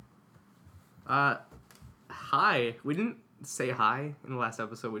Hi. We didn't say hi in the last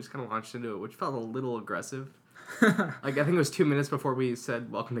episode. We just kind of launched into it, which felt a little aggressive. I think it was 2 minutes before we said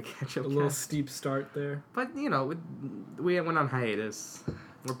welcome to Ketchup A little steep start there. But, we went on hiatus.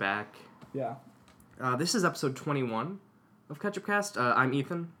 We're back. Yeah. This is episode 21 of Ketchup Cast. I'm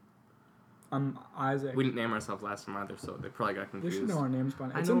Ethan. I'm Isaac. We didn't name ourselves last time either, so they probably got confused. They should know our names by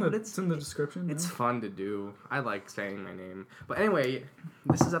now. It's in the description. It's fun to do. I like saying my name. But anyway,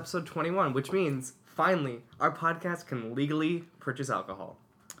 this is episode 21, which means, finally, our podcast can legally purchase alcohol.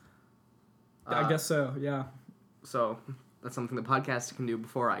 I guess so, yeah. So, that's something the podcast can do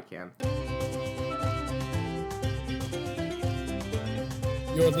before I can.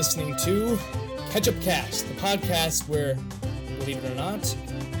 You're listening to Ketchup Cast, the podcast where, believe it or not,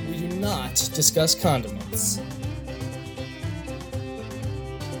 we do not discuss condiments. I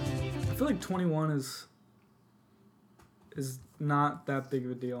feel like 21 is not that big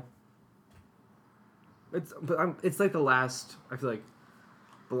of a deal. It's like the last, I feel like,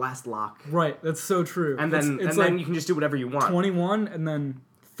 the last lock. Right, that's so true. And then then you can just do whatever you want. 21 and then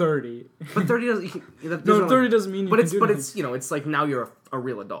 30. But 30 doesn't... No, 30 doesn't mean you can do But anything. it's like now you're a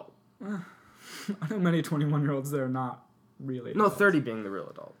real adult. I know many 21-year-olds that are not really No, adults. 30 being the real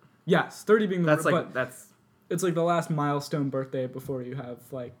adult. Yes, 30 being the It's like the last milestone birthday before you have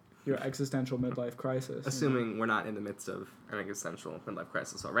like your existential midlife crisis. Assuming we're not in the midst of an existential midlife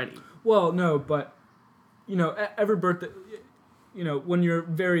crisis already. Well, no, but every birthday, when you're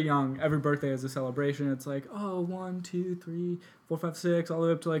very young, every birthday is a celebration. It's like, 1, 2, 3, 4, 5, 6, all the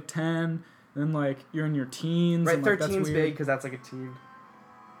way up to like 10, and then like you're in your teens. Right, and, like, 13's big because that's like a teen.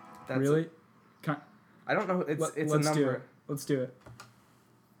 Really? I don't know. It's a let's number. Let's do it.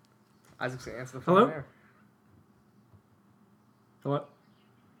 Isaac's gonna answer the phone. Hello? There. Hello?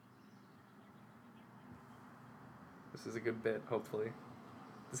 This is a good bit, hopefully.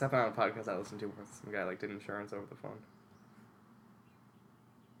 This happened on a podcast I listened to where some guy did insurance over the phone.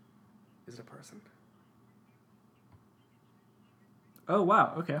 Is it a person? Oh,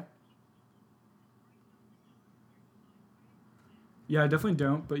 wow. Okay. Yeah, I definitely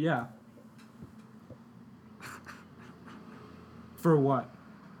don't, but yeah. For what?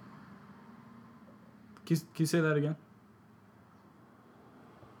 Can you say that again?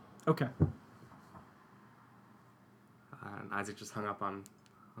 Okay. And Isaac just hung up on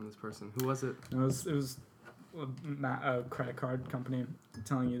this person. Who was it? It was a credit card company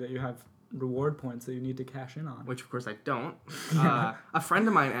telling you that you have reward points that you need to cash in on. Which, of course, I don't. A friend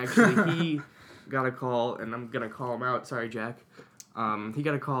of mine, actually, he got a call, and I'm going to call him out. Sorry, Jack. He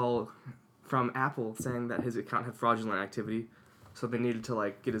got a call from Apple saying that his account had fraudulent activity, so they needed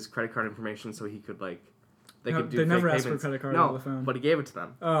to, get his credit card information so he could, they could do they fake never payments. asked for a credit card no, over the phone. But he gave it to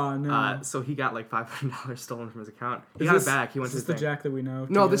them. Oh, no. So he got, $500 stolen from his account. He got it back. He went to Is his this the thing. Jack that we know?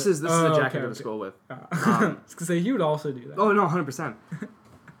 No, this is the Jack I go to okay. school with. I was going to say, he would also do that. Oh, no, 100%.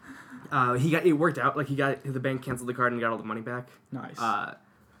 It worked out. The bank canceled the card and got all the money back. Nice.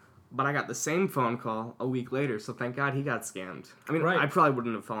 But I got the same phone call a week later, so thank God he got scammed. I mean, Right. I probably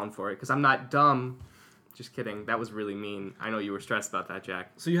wouldn't have fallen for it, because I'm not dumb. Just kidding. That was really mean. I know you were stressed about that,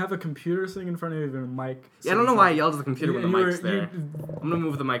 Jack. So you have a computer sitting in front of you and a mic. Yeah, I don't know why I yelled at the computer when the You mic's were- there. I'm going to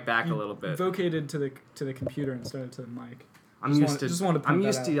move the mic back a little bit. Vocated to the computer instead of to the mic. I'm used to point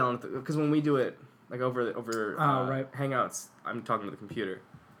yelling at because when we do it, over right. Hangouts, I'm talking to the computer.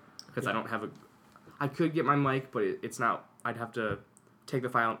 Because I Yeah. don't have I could get my mic, but it's not... I'd have to take the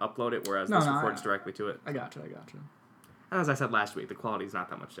file and upload it, whereas this records directly to it. I gotcha. And as I said last week, the quality's not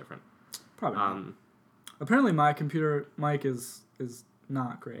that much different. Probably not. Apparently my computer mic is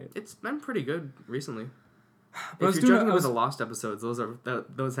not great. It's been pretty good recently. But If you're judging it with the Lost episodes,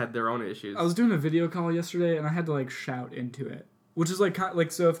 those had their own issues. I was doing a video call yesterday and I had to shout into it, which is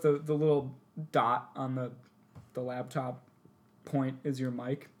so if the little dot on the laptop point is your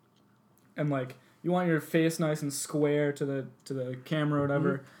mic, and you want your face nice and square to the camera or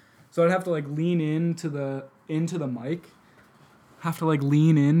whatever, so I'd have to lean into the mic.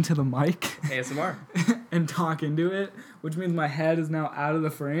 Lean into the mic ASMR. and talk into it, which means my head is now out of the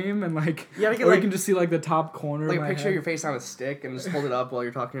frame and you gotta get, or you can just see the top corner of my picture head. your face on a stick and just hold it up while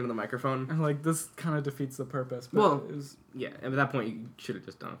you're talking into the microphone. And this kind of defeats the purpose. But Well, it was, yeah, at that point you should have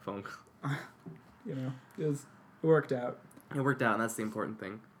just done a phone call. it worked out. It worked out, and that's the important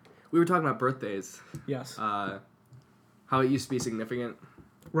thing. We were talking about birthdays. Yes. How it used to be significant.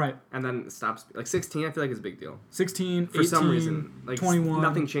 Right. And then it stops. 16, I feel like is a big deal. 16, For 18, some reason. 21.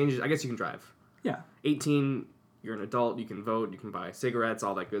 Nothing changes. I guess you can drive. Yeah. 18, you're an adult, you can vote, you can buy cigarettes,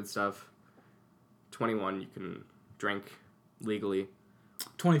 all that good stuff. 21, you can drink legally.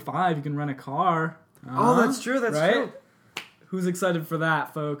 25, you can rent a car. Oh, that's true, that's right? true. Who's excited for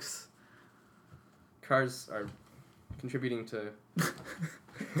that, folks? cars are contributing to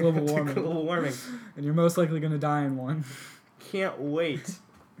Global to warming. global warming. And you're most likely going to die in one. Can't wait.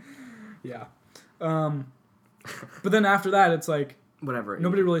 Yeah. But then after that, it's like, Whatever.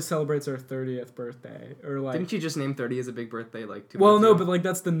 nobody really celebrates their 30th birthday. Or like, Didn't you just name 30 as a big birthday like 2 well, months no, ago? but like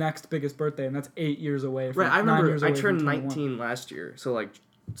that's the next biggest birthday, and that's 8 years away from Right, I 9 years remember I away from turned 21. 19 last year, so like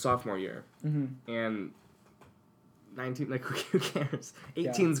sophomore year. Mm-hmm. And 19, like, who cares?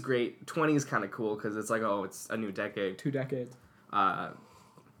 18's great. 20 is kind of cool because it's like, oh, it's a new decade. 2 decades.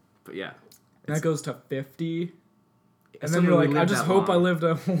 But yeah. And that goes to 50. And then Assuming you're we like, I live just that hope I long. lived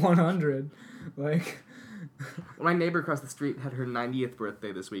to 100. Like, My neighbor across the street had her 90th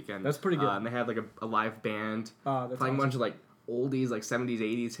birthday this weekend. That's pretty good. And they had like a live band that's playing a awesome. bunch of like oldies, like 70s,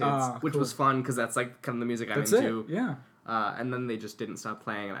 80s hits, which Cool. was fun because that's like kind of the music I'm That's into. it. Yeah. And then they just didn't stop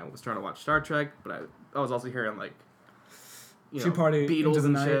playing, and I was trying to watch Star Trek, but I was also hearing like, Tea Party Beatles into the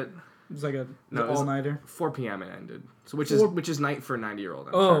and night. shit. It was like a No, it was- all-nighter. 4 p.m. it ended, so which is night for a 90-year-old.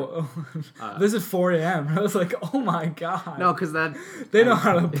 Oh, this is 4 a.m. I was like, oh my god. No, because that They know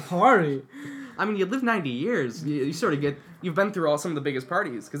how to party. I mean, you live 90 years. You sort of you've been through some of the biggest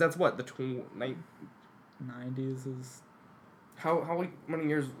parties, because that's what the 90s is how many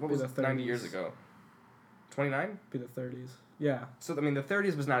years? What Be was the 90 30s. years ago? 29. be the 30s. Yeah. So I mean, the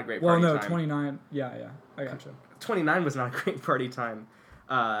 30s was not a great Well, party no, time. 29. Yeah. I gotcha. 29 was not a great party time.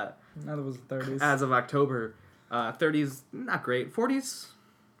 Neither was the 30s. As of October, 30s not great. 40s.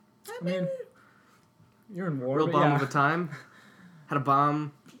 I mean, you're in war. Real but bomb yeah. of a time. Had a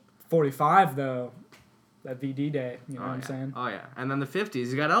bomb. 45 though. That VD day. You know what I'm yeah. saying? Oh yeah. And then the 50s,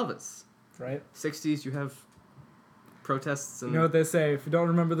 you got Elvis. Right. 60s, you have protests and You know what they say? If you don't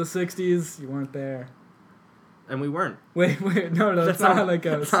remember the 60s, you weren't there. and we weren't. Wait, no, that's not how that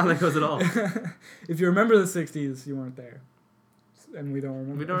goes. That's not how that goes at all. If you remember the 60s, you weren't there. And we don't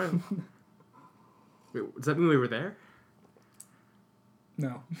remember. We don't. Wait, does that mean we were there?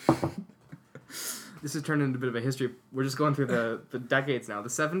 No. This has turned into a bit of a history. We're just going through the decades now. The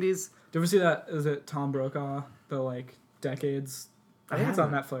 70s. Did you ever see that? Is it Tom Brokaw? The like decades. I think it's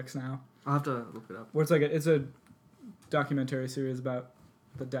on Netflix now. I'll have to look it up. Where it's like it's a documentary series about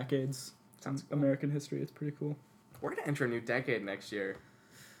the decades. Sounds cool. American history. It's pretty cool. We're gonna enter a new decade next year.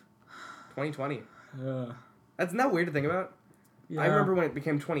 2020. Yeah. That's not weird to think about. Yeah. I remember when it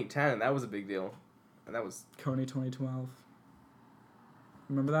became 2010. That was a big deal, and that was. Coney 2012.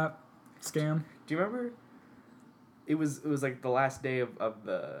 Remember that scam? Do you remember? It was like the last day of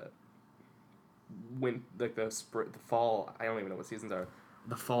the the fall. I don't even know what seasons are.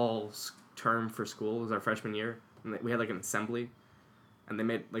 The fall term for school was our freshman year, and we had like an assembly, and they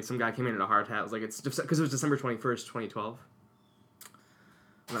made like some guy came in a hard hat. It was like it's because it was December 21st, 2012.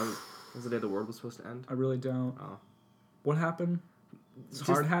 And that was the day the world was supposed to end. I really don't. Oh. What happened? Just-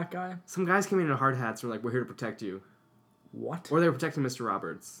 Hard hat guy? Some guys came in hard hats and were like, "We're here to protect you," What? or they were protecting Mr.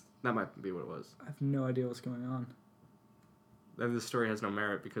 Roberts. That might be what it was. I have no idea what's going on. Then this story has no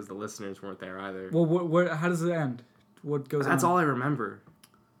merit because the listeners weren't there either. Well, how does it end? What goes on? That's all I remember.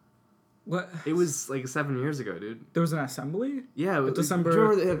 What? It was like 7 years ago, dude. There was an assembly? Yeah, it was, December- Do you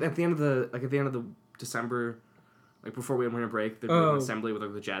remember at the end of the December, like before we went on break, there'd be an assembly with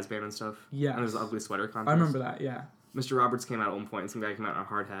like the jazz band and stuff. Yes. And there was the ugly sweater contest. I remember that, yeah. Mr. Roberts came out at one point, and some guy came out in a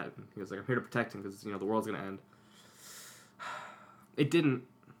hard hat, and he was like, "I'm here to protect him because the world's gonna end." It didn't.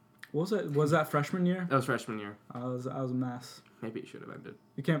 What was it? Was that freshman year? That was freshman year. I was a mess. Maybe it should have ended.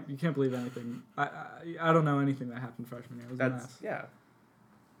 You can't believe anything. I don't know anything that happened freshman year. It was a mess.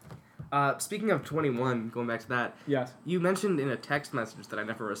 Yeah. Speaking of 21, going back to that, Yes. you mentioned in a text message that I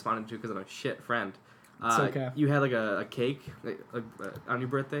never responded to because I'm a shit friend. It's okay. You had like a cake on your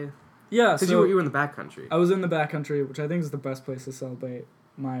birthday? Yeah, Because so you were in the backcountry. I was in the backcountry, which I think is the best place to celebrate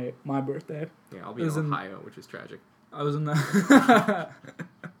my birthday. Yeah, I'll be it in was in- Ohio, which is tragic. I was in the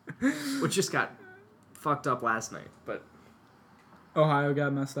Which just got fucked up last night. But Ohio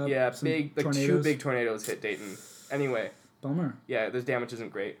got messed up. yeah, Some two tornadoes. big tornadoes hit Dayton. Anyway, Bummer. yeah, this damage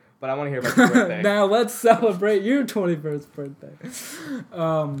isn't great. But I want to hear about your birthday. Now let's celebrate your 21st birthday.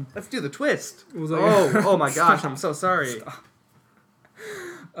 Let's do the twist. It was like Oh my gosh, I'm so sorry.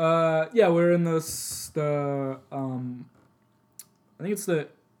 Yeah, we're in the I think it's the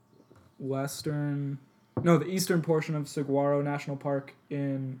eastern portion of Saguaro National Park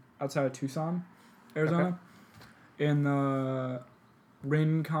outside of Tucson, Arizona, in the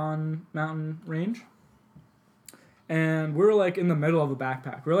Rincon Mountain Range. And we're like in the middle of a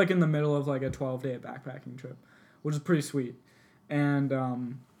backpack. We're like in the middle of like a 12-day backpacking trip, which is pretty sweet. And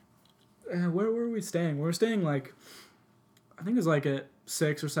where were we staying? We were staying like, I think it was like at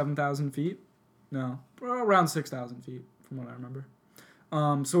 6,000 or 7,000 feet. No, around 6,000 feet from what I remember.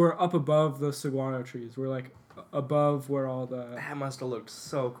 So we're up above the saguaro trees. We're like above where all the That must have looked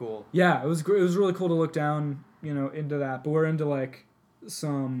so cool. yeah, it was it was really cool to look down, into that. But we're into like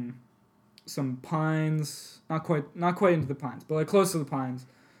some pines, not quite into the pines, but like close to the pines,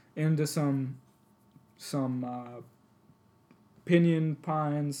 into some pinyon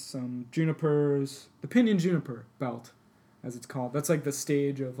pines, some junipers, the pinyon juniper belt, as it's called. That's like the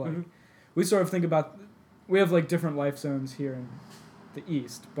stage of like we sort of think about. We have like different life zones here in the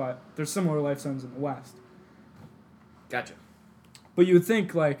east, but there's similar life zones in the west. Gotcha. But you would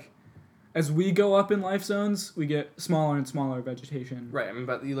think like, as we go up in life zones, we get smaller and smaller vegetation. Right. I mean,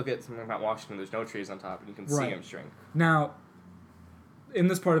 but you look at something about Washington. There's no trees on top, and you can see Right. them shrink. Now, in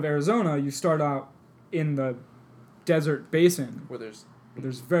this part of Arizona, you start out in the desert basin. Where there's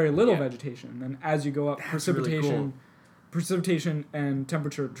There's very little Yeah. vegetation, and as you go up, That's really precipitation and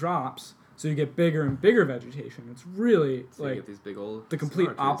temperature drops, so you get bigger and bigger vegetation. It's really so you like get these big old the complete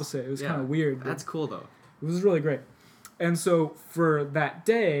cigar trees. opposite. It was Yeah. kind of weird. but That's cool though. It was really great. And so for that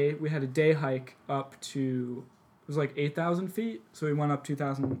day, we had a day hike up to, it was like 8,000 feet. So we went up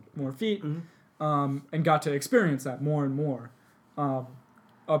 2,000 more feet and got to experience that more and more.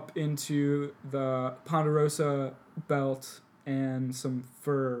 Up into the Ponderosa belt and some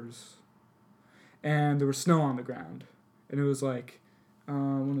firs. And there was snow on the ground. And it was like,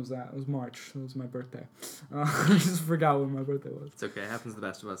 when was that? It was March. It was my birthday. I just forgot when my birthday was. It's okay. It happens to the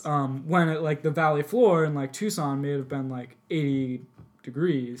best of us. When it like the valley floor in like Tucson may have been like 80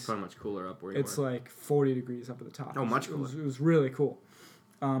 degrees. So much cooler up where you It's were. like 40 degrees up at the top. Oh, much It was, cooler. it was really cool.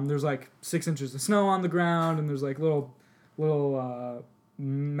 There's like 6 inches of snow on the ground, and there's like little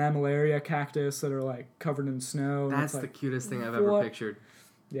mammillaria cactus that are like covered in snow. and That's it's the like, cutest thing I've ever what? pictured.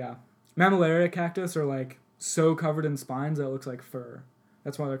 Yeah. Mammillaria cactus are like so covered in spines that it looks like fur.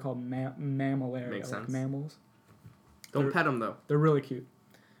 That's why they're called mammillaria, Makes like sense. mammals. Don't They're- pet them though. They're really cute.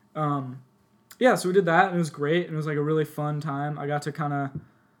 Yeah, so we did that, and it was great, and it was like a really fun time. I got to kind of,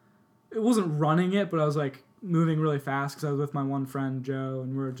 it wasn't running it, but I was like moving really fast because I was with my one friend, Joe,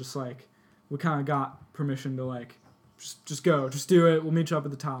 and we were just like, we kind of got permission to like, just go, just do it. We'll meet you up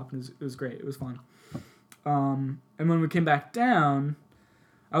at the top, and it was great. It was fun. And when we came back down,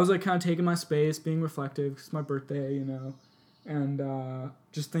 I was like kind of taking my space, being reflective, 'cause it's my birthday, and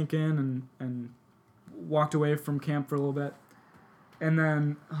just thinking and walked away from camp for a little bit. And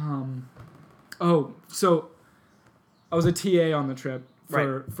then, so I was a TA on the trip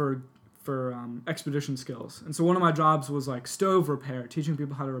for expedition skills. And so one of my jobs was like stove repair, teaching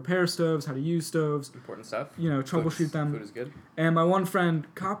people how to repair stoves, how to use stoves, Important stuff. troubleshoot them. Food is good. And my one friend,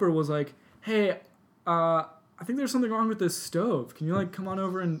 Copper, was like, hey, I think there's something wrong with this stove. Can you like come on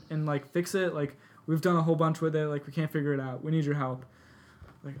over and like fix it? Like we've done a whole bunch with it. Like we can't figure it out. We need your help.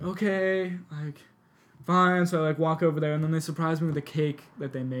 Like, okay, like fine. So I like walk over there, and then they surprised me with a cake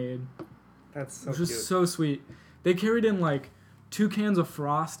that they made. That's so Which cute. was so sweet. They carried in like 2 cans of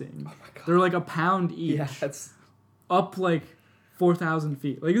frosting. Oh my god. They're like £1 each. Yeah, that's Up like 4,000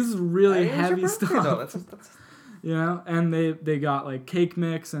 feet. Like this is really That is your heavy birthday, stuff. though. That's And they got like cake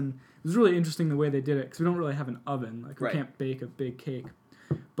mix, and it was really interesting the way they did it because we don't really have an oven. Like we Right. can't bake a big cake.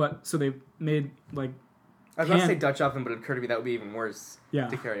 But so they made like I was about to say Can- Dutch oven, but it occurred to me that would be even worse yeah.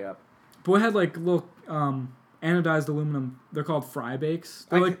 to carry up. But we had like little anodized aluminum. They're called fry bakes.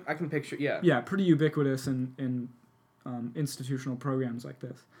 They're like I can picture, yeah. yeah, pretty ubiquitous in institutional programs like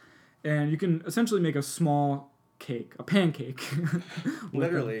this. And you can essentially make a small cake, a pancake. with them.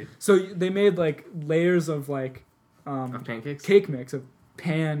 Literally. So they made like layers of like Of pancakes? cake mix of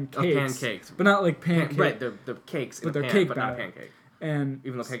pancakes. Of pancakes. But not like pancake. Right, they're cakes in But a they're pan, cake but not a batter. pancake. And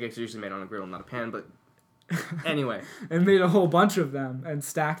Even though pancakes are usually made on a griddle, not a pan, but anyway. and made a whole bunch of them and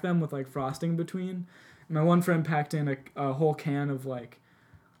stacked them with like frosting between. And my one friend packed in a whole can of like,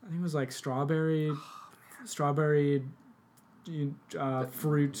 I think it was like strawberry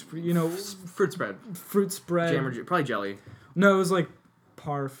fruit, Fruit spread. fruit spread. Jam or probably jelly. No, it was like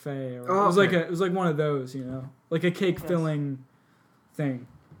parfait. Or, Oh, it was like okay. it was like one of those, like a cake filling thing.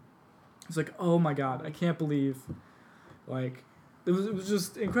 It was like, oh my god, I can't believe, like, it was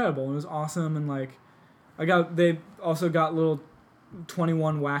just incredible. It was awesome, and like, they also got little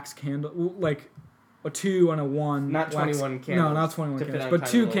 21 wax candle, like a 2 and a 1. Not wax, 21 No, candles not 21 to fit candles, on but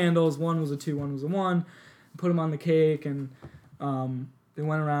tiny 2 little- candles. 1 was a 2, 1 was a 1. Put them on the cake, and they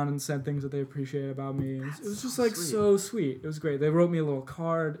went around and said things that they appreciated about me. It was just so like sweet. so sweet. It was great. They wrote me a little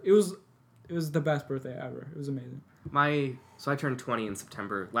card. It was the best birthday ever. It was amazing. So I turned 20 in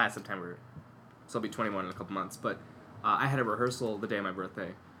September, last September. So I'll be 21 in a couple months. But I had a rehearsal the day of my birthday,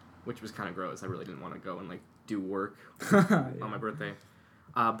 which was kind of gross. I really didn't want to go and like do work Yeah. on my birthday.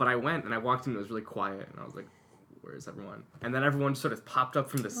 But I went and I walked in and it was really quiet. And I was like, where's everyone? And then everyone sort of popped up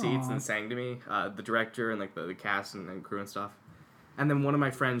from the seats Aw. and sang to me, the director and like the cast and crew and stuff. And then one of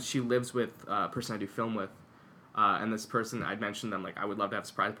my friends, she lives with a person I do film with, and this person, I'd mentioned them, like, I would love to have a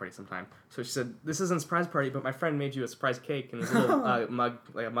surprise party sometime. So she said, this isn't a surprise party, but my friend made you a surprise cake, and it was a little mug,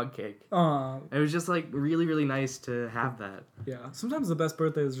 like a mug cake. And it was just, like, really, really nice to have that. Yeah. Sometimes the best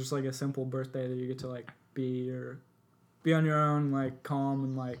birthday is just like a simple birthday that you get to like be on your own, like calm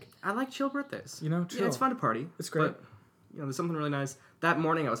and like. I like chill birthdays. You know, chill. Yeah, it's fun to party. It's great. But, you know, there's something really nice. That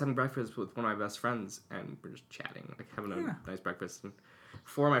morning, I was having breakfast with one of my best friends, and we're just chatting, like having a nice breakfast. And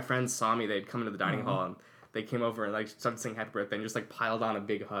 4 of my friends saw me. They'd come into the dining hall, and they came over and like started saying happy birthday, and just like piled on a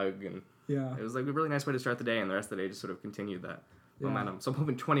big hug. And Yeah. it was like a really nice way to start the day, and the rest of the day just sort of continued that momentum. So I'm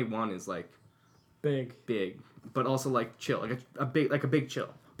hoping 21 is like Big. but also like chill, like a big chill.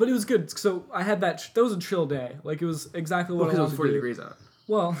 But it was good. So I had that was a chill day. Like it was exactly what Because I it wanted was 40 to do. degrees out.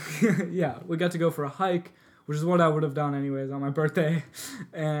 Well, yeah, we got to go for a hike, which is what I would have done anyways on my birthday,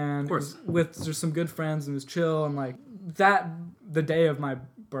 and Of course. it was with just some good friends, and it was chill, and like that. The day of my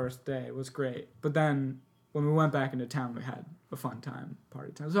birthday was great, but then when we went back into town, we had a fun time,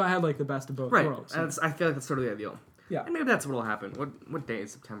 party time. So I had like the best of both Right. worlds. And I feel like that's sort of the ideal. Yeah. And maybe that's what'll happen. What day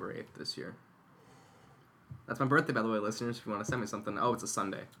is September 8th this year? That's my birthday, by the way, listeners. If you want to send me something. Oh, it's a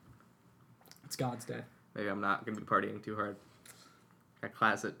Sunday. It's God's day. Maybe I'm not going to be partying too hard. Got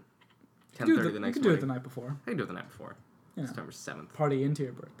class at 10:30 You the could next do morning. it the night before. I can do it the night before. You know, September 7th. party into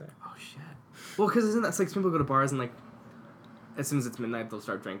your birthday. Oh, shit. Well, because isn't that it's like some people go to bars and, like, as soon as it's midnight, they'll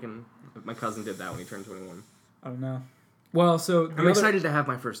start drinking? My cousin did that when he turned 21. I don't know. Well, so I'm excited to have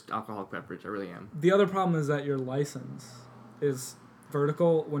my first alcoholic beverage. I really am. The other problem is that your license is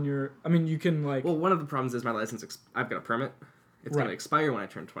vertical when you're. I mean, you can like. Well, one of the problems is my license. I've got a permit. It's going to expire when I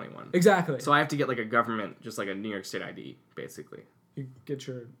turn 21. Exactly. So I have to get like a government, just like a New York State ID, basically. You get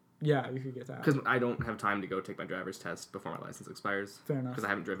your. Yeah, you could get that. Because I don't have time to go take my driver's test before my license expires. Fair enough. Because I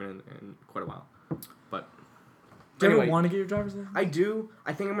haven't driven in quite a while. But Do you anyway, ever want to get your driver's license? I do.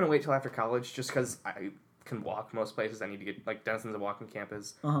 I think I'm going to wait till after college just because I can walk most places. I need to get, like, Denison's a walking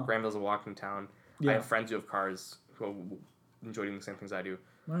campus. Granville's a walking town. Yeah. I have friends who have cars who enjoy doing the same things I do.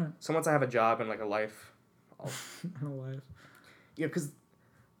 All right. So once I have a job and, like, a life, I'll... I don't know. Yeah, because,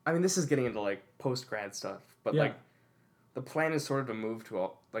 I mean, this is getting into, like, post-grad stuff. But, Yeah. like, the plan is sort of to move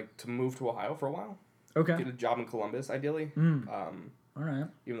to Ohio for a while. Okay. Get a job in Columbus, ideally. All right.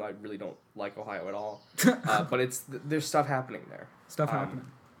 Even though I really don't like Ohio at all. But there's stuff happening there. Stuff happening.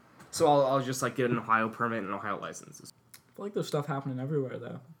 So I'll just, like, get an Ohio permit and an Ohio license. I feel like there's stuff happening everywhere,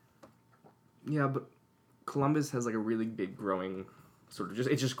 though. Yeah, but Columbus has, like, a really big growing sort of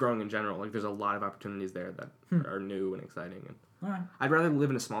it's just growing in general. Like, there's a lot of opportunities there that are new and exciting. And All right. I'd rather live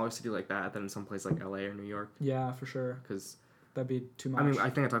in a smaller city like that than in some place like LA or New York. Yeah, for sure. Because, That'd be too much. I mean, I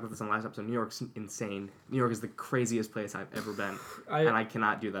think I talked about this on the last episode. New York's insane. New York is the craziest place I've ever been. And I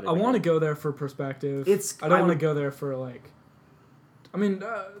cannot do that I want to go there for perspective. I don't want to go there for, like... I mean,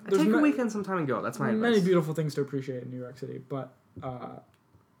 there's take a weekend sometime and go. That's my advice. many beautiful things to appreciate in New York City, but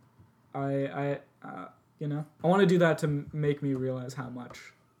you know, I want to do that to make me realize how much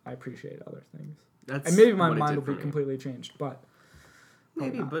I appreciate other things. And maybe my mind will be completely changed, but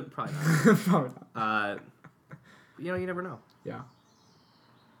maybe, not. but probably not. Probably not. You know, you never know. Yeah.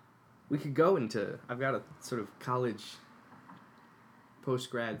 We could go into. I've got a sort of college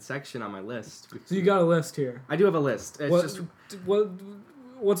post-grad section on my list. So you got a list here. I do have a list. It's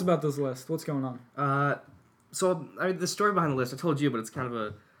What's about this list? What's going on? So I mean, the story behind the list, I told you, but it's kind of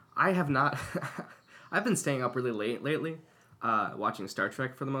a. I have not. I've been staying up really late lately, watching Star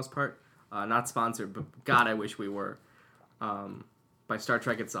Trek for the most part. Not sponsored, but God, I wish we were. By Star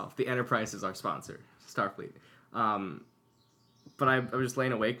Trek itself, the Enterprise is our sponsor, Starfleet. But I was just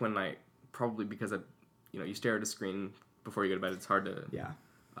laying awake one night, probably because you stare at a screen before you go to bed. It's hard to. Yeah.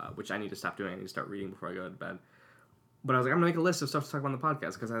 Which I need to stop doing. I need to start reading before I go to bed. But I was like, I'm gonna make a list of stuff to talk about on the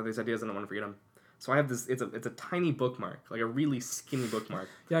podcast because I have these ideas and I want to forget them. So I have this. It's a tiny bookmark, like a really skinny bookmark.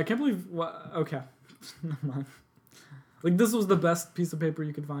 Yeah, I can't believe. Okay. Never mind. Like, this was the best piece of paper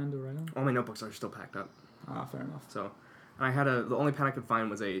you could find to write on? All my notebooks are still packed up. Ah, fair enough. So, and I had the only pen I could find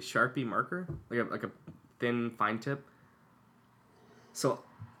was a Sharpie marker, like a thin fine tip. So,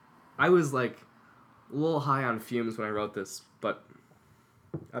 I was like a little high on fumes when I wrote this, but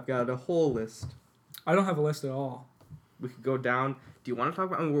I've got a whole list. I don't have a list at all. We could go down. Do you want to talk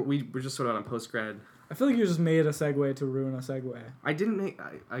about? I mean, we're just sort of on a post-grad. I feel like you just made a segue to ruin a segue. I didn't make.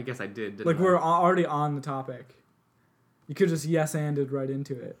 I guess I did. Didn't Like, I? we're already on the topic. You could just yes-anded right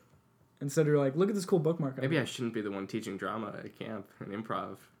into it. Instead of like, look at this cool bookmark. Maybe I shouldn't be the one teaching drama at camp and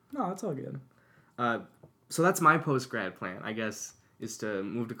improv. No, that's all good. So that's my post-grad plan, I guess, is to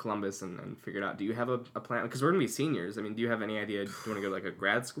move to Columbus and figure it out. Do you have a plan? Because we're gonna be seniors. I mean, do you have any idea? Do you want to go to like a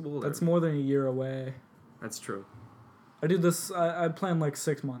grad school? Or? That's more than a year away. That's true. I did this. I planned like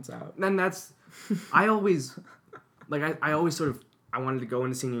 6 months out. Then that's, I always, like I always sort of, I wanted to go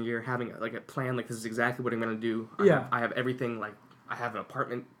into senior year having like a plan. Like this is exactly what I'm gonna do. I have everything. Like I have an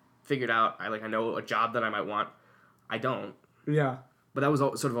apartment figured out. I know a job that I might want. I don't. Yeah. But that was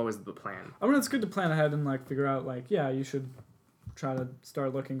sort of always the plan. I mean, it's good to plan ahead and like figure out like you should try to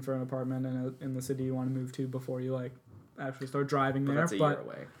start looking for an apartment in the city you want to move to before you like actually start driving there. That's a year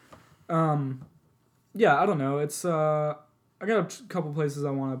away. Yeah, I don't know. It's I got a couple places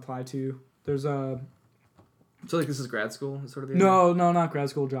I want to apply to. There's a. So like this is grad school sort of. The No, not grad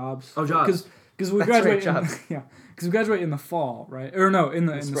school. Jobs. Oh, jobs. Because we graduate. Because we graduate in the fall, right? Or no, in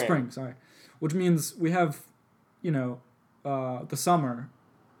the spring. Sorry, which means we have, the summer,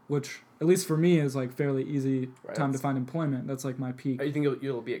 which at least for me is like fairly easy time to find employment. That's like my peak. You think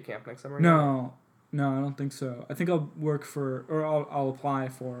you'll be at camp next summer? No, I don't think so. I think I'll work I'll apply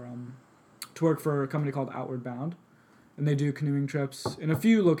for to work for a company called Outward Bound, and they do canoeing trips in a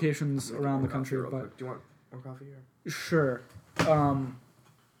few locations around the country. But do you want more coffee here? Sure.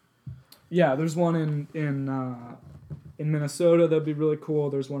 Yeah, there's one in Minnesota that'd be really cool.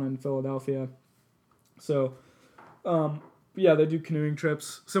 There's one in Philadelphia. So, yeah, they do canoeing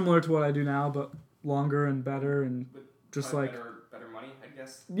trips similar to what I do now, but longer and better and with just like better money, I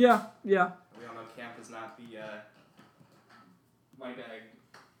guess. Yeah. We all know camp is not the money bag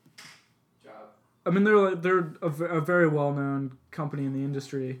job. I mean, they're a very well known company in the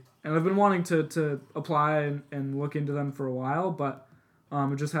industry, and I've been wanting to apply and look into them for a while, but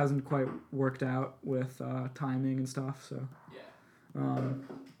it just hasn't quite worked out with timing and stuff. So yeah.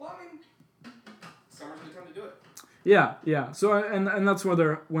 Well, I mean, summer's a good time to do it. Yeah. So and that's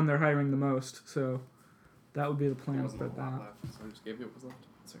when they're hiring the most. So that would be the plan for that. So I just gave you what was left.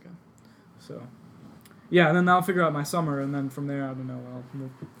 It's okay. So yeah, and then I'll figure out my summer, and then from there, I don't know.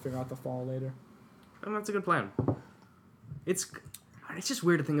 We'll figure out the fall later. And that's a good plan. It's just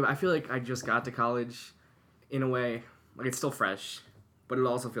weird to think about. I feel like I just got to college, in a way. Like it's still fresh, but it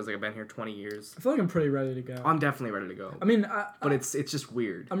also feels like I've been here 20 years. I feel like I'm pretty ready to go. I'm definitely ready to go. I mean, but it's just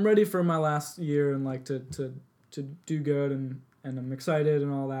weird. I'm ready for my last year and like to do good and I'm excited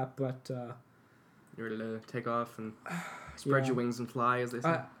and all that, but you're ready to take off and spread your wings and fly, as they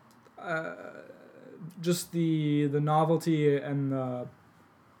say. Just the novelty and the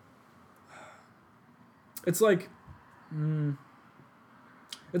it's like when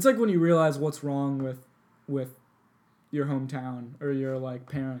you realize what's wrong with your hometown or your like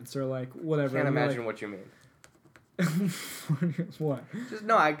parents or like whatever. I can't imagine what you mean. What? Just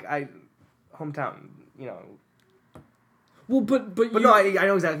no, I hometown, Well, but no, I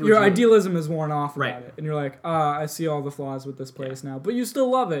know exactly what your you mean. idealism is worn off about Right. it, and you're like, I see all the flaws with this place now, but you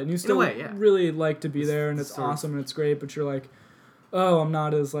still love it, and you still really like to be there, and it's awesome, and it's great, but you're like, oh, I'm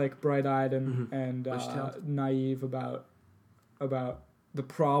not as like bright-eyed and naive about the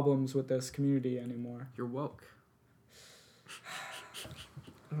problems with this community anymore. You're woke.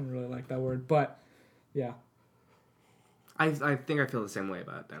 I don't really like that word, but yeah. I think I feel the same way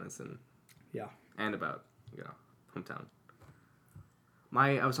about Denison. Yeah. And about, hometown.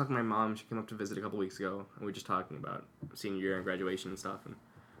 I was talking to my mom. She came up to visit a couple weeks ago, and we were just talking about senior year and graduation and stuff. And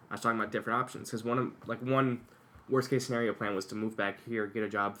I was talking about different options because one worst case scenario plan was to move back here, get a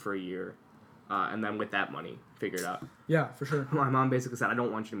job for a year, and then with that money, figure it out. Yeah, for sure. My mom basically said, "I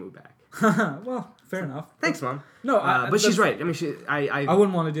don't want you to move back." Well, fair enough. Thanks, Mom. No, but she's right. I mean, I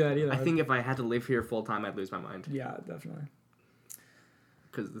wouldn't want to do that either. I think if I had to live here full time, I'd lose my mind. Yeah, definitely.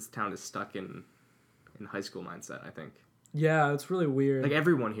 Because this town is stuck in high school mindset, I think. Yeah, it's really weird. Like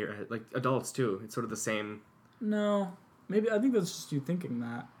everyone here, like adults too. It's sort of the same. No, maybe I think that's just you thinking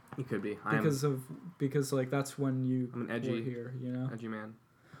that. It could be because like that's when I'm an edgy were here, edgy man.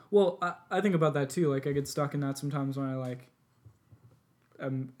 Well, I think about that too. Like I get stuck in that sometimes when I like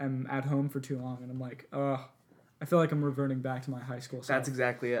am at home for too long, and I'm like, I feel like I'm reverting back to my high school self. That's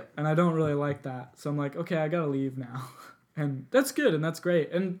exactly it. And I don't really like that, so I'm like, okay, I gotta leave now, and that's good and that's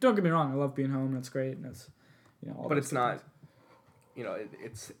great. And don't get me wrong, I love being home and it's great and it's all but it's not,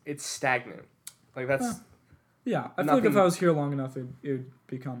 it's stagnant. Like that's. Yeah, I feel like if I was here long enough, it would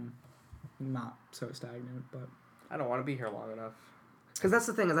become not so stagnant. But I don't want to be here long enough. Because that's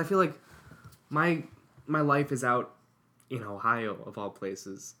the thing, is I feel like my life is out in Ohio, of all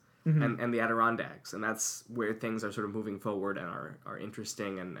places, and the Adirondacks, and that's where things are sort of moving forward and are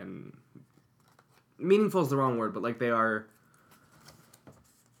interesting and meaningful is the wrong word, but like they are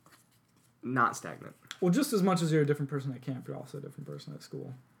not stagnant. Well, just as much as you're a different person at camp, you're also a different person at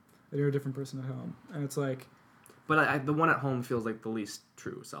school. And you're a different person at home. And it's like... But the one at home feels like the least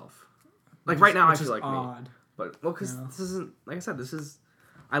true self. Like right now, I feel like odd. me. But because Yeah. this isn't, like I said,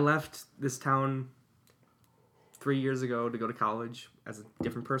 I left this town 3 years ago to go to college as a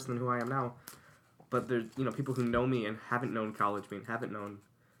different person than who I am now. But there's, people who know me and haven't known college me and haven't known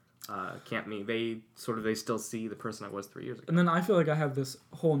Camp me. They still see the person I was 3 years ago. And then I feel like I have this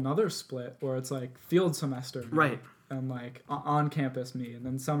whole nother split where it's like field semester. Me, Right. And like on campus me, and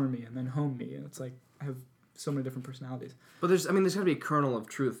then summer me, and then home me. And it's like I have so many different personalities. But there's got to be a kernel of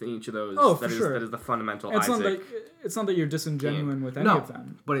truth in each of those. Oh, for sure. That is the fundamental It's Isaac. it's not that you're disingenuine with any of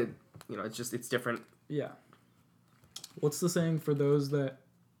them. But it's different. Yeah. What's the saying for those that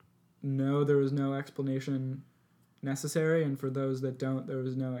know there was no explanation necessary, and for those that don't, there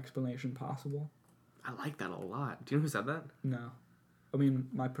was no explanation possible? I like that a lot. Do you know who said that? No. I mean,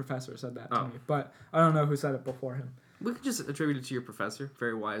 my professor said that to Oh. me, but I don't know who said it before him. We could just attribute it to your professor.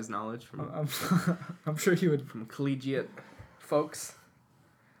 Very wise knowledge from I'm sure he would. from collegiate folks.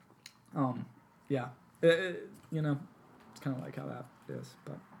 Yeah. It's kind of like how that is,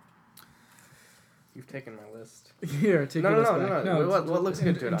 but. You've taken my list. Here, take your list back. No. What looks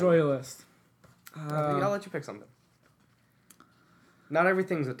good to it? Enjoy your list. I'll let you pick something. Not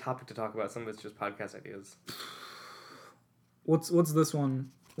everything's a topic to talk about. Some of it's just podcast ideas. What's this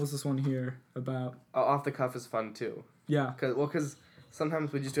one? What's this one here about? Off the cuff is fun too. Yeah. Because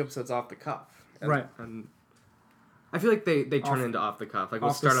sometimes we just do episodes off the cuff. Right. And I feel like they turn into off the cuff. Like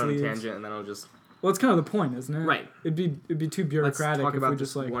we'll off the start on a sleeves. tangent and then I'll just. Well, it's kind of the point, isn't it? Right. It'd be too bureaucratic talk if about we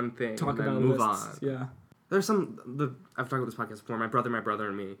just this like one thing talk and then about move lists. on. Yeah. There's I've talked about this podcast before. My brother,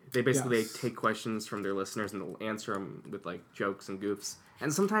 and me. They basically Yes. take questions from their listeners and they'll answer them with like jokes and goofs.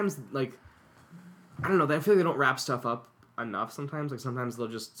 And sometimes like, I don't know. I feel like they don't wrap stuff up enough. Sometimes they'll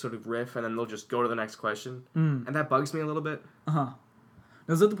just sort of riff and then they'll just go to the next question. And that bugs me a little bit.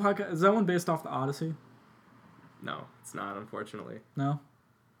 Is that the podcast? Is that one based off the Odyssey? No, it's not. Unfortunately, No.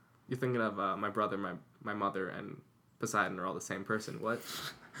 you're thinking of my brother, my mother, and Poseidon are all the same person. What?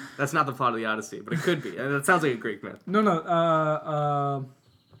 That's not the plot of the Odyssey, but it could be. And that sounds like a Greek myth. No.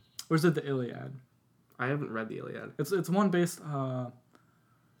 Or is it the Iliad? I haven't read the Iliad. It's one based.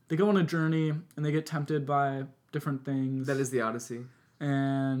 They go on a journey and they get tempted by different things. That is the Odyssey.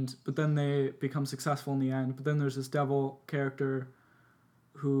 But then they become successful in the end. But then there's this devil character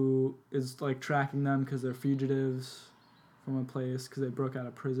who is like tracking them because they're fugitives from a place because they broke out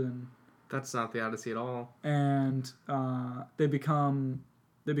of prison. That's not the Odyssey at all. And they become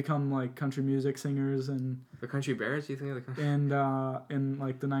like country music singers and The Country Bears? Do you think of the country? in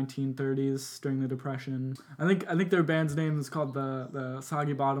like the 1930s during the Depression. I think their band's name is called the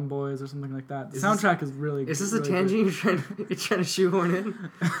Soggy Bottom Boys or something like that. The soundtrack is really. Is this really a tangent you're trying to shoehorn in?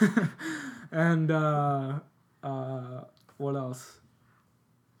 good. And what else?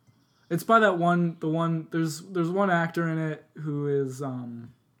 It's by that one. There's one actor in it who is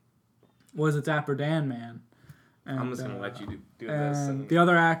it's Dapper Dan Man. And, I'm just gonna let you do this. And the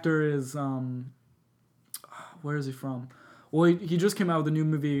other actor is where is he from? Well, he just came out with a new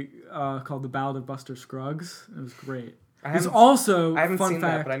movie called The Ballad of Buster Scruggs. It was great. He's also I haven't fun seen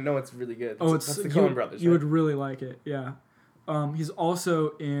fact. that, but I know it's really good. It's the Coen Brothers. You right? would really like it. Yeah. He's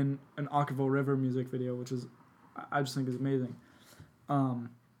also in an Ockerville River music video, which is I just think is amazing.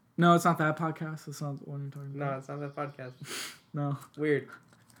 No, it's not that podcast. It's not the one you're talking about. No, it's not that podcast. No. Weird.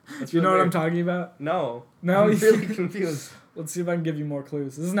 That's You know really what I'm weird. talking about? No. No, I'm really confused. Let's see if I can give you more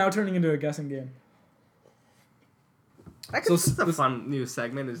clues. This is now turning into a guessing game. This is a fun new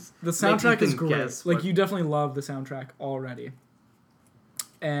segment. Is The soundtrack is making great. guess Like what- you definitely love the soundtrack already.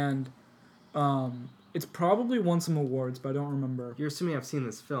 And it's probably won some awards, but I don't remember. You're assuming I've seen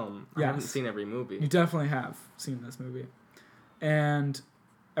this film. I Yes. haven't seen every movie. You definitely have seen this movie. And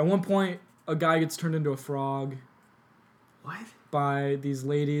at one point, a guy gets turned into a frog What? by these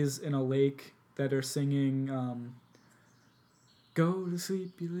ladies in a lake that are singing, "Go to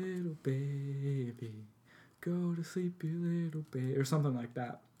sleep, you little baby. Go to sleep, you little baby," or something like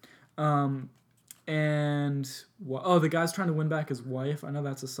that. The guy's trying to win back his wife. I know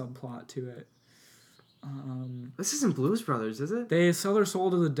that's a subplot to it. This isn't Blues Brothers, is it? They sell their soul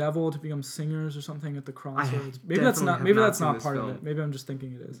to the devil to become singers or something at the crossroads. Maybe definitely that's not. have Maybe not that's seen not this part of film. it. Maybe I'm just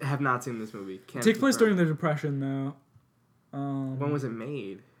thinking it is. I have not seen this movie. It takes place during the Depression, though. When was it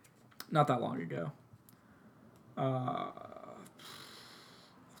made? Not that long ago.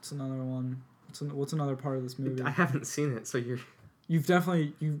 What's another one? What's another part of this movie? I haven't seen it, so you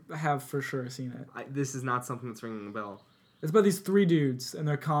have for sure seen it. this is not something that's ringing a bell. It's about these three dudes and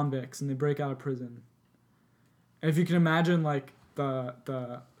they're convicts and they break out of prison. And if you can imagine like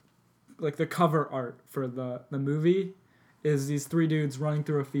the cover art for the movie is these three dudes running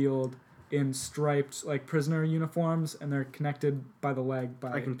through a field in striped like prisoner uniforms, and they're connected by the leg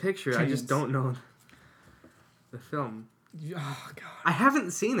by. I can picture. I just don't know the film. Oh God. I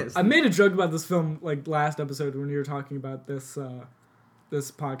haven't seen it. I made a joke about this film like last episode when you were talking about this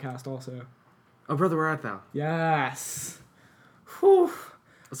this podcast also. Oh, brother, where art thou? Yes. Whew.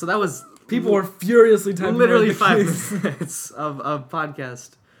 So that was People were furiously typing literally away 5 minutes of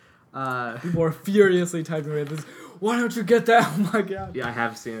podcast. People are furiously typing away this. Why don't you get that? Oh my God. Yeah, I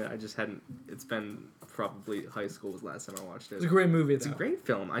have seen it. I just hadn't. It's been probably high school was the last time I watched it. It's a great movie. It's a great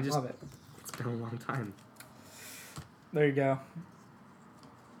film. I just love it. It's been a long time. There you go.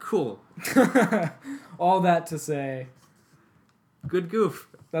 Cool. All that to say, Good goof.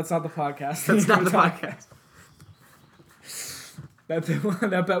 that's not the podcast. That's not the podcast. That bit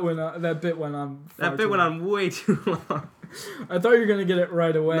went on. That bit went on. That bit went on way too long. I thought you were gonna get it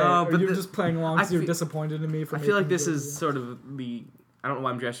right away. No, or but you were just playing along because you were feel- disappointed in me. For I feel like making this it. is sort of the. I don't know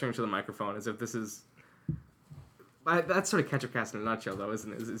why I'm gesturing to the microphone as if this is. That's sort of Ketchup Cast in a nutshell, though,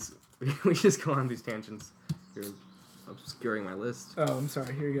 isn't it? We just go on these tangents. You're obscuring my list. Oh, I'm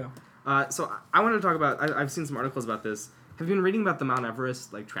sorry. Here you go. So I wanted to talk about. I've seen some articles about this. Have you been reading about the Mount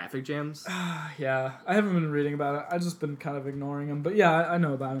Everest traffic jams? Yeah, I haven't been reading about it. I've just been kind of ignoring them. But yeah, I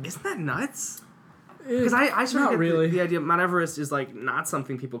know about them. Isn't that nuts? Because I sort of not get really. the idea Mount Everest is like not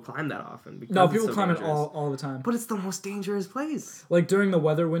something people climb that often. Because No, it's people so climb it dangerous. all the time. But it's the most dangerous place. Like during the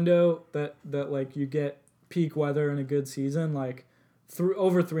weather window that like you get peak weather in a good season, like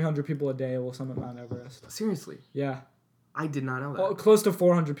over 300 people a day will summit Mount Everest. Seriously, Yeah. I did not know that. Well, close to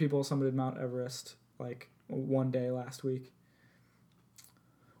 400 people summited Mount Everest like one day last week.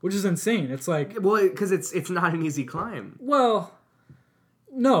 Which is insane. It's like, Well, because it's not an easy climb. well,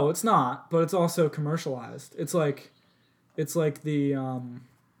 no, it's not, but it's also commercialized. It's like the I'm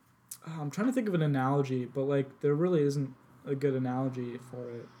trying to think of an analogy, but like there really isn't a good analogy for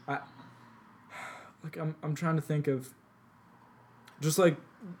it. I'm trying to think of just like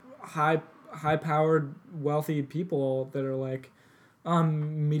high powered wealthy people that are like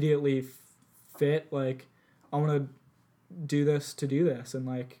immediately fit, like I want to do this and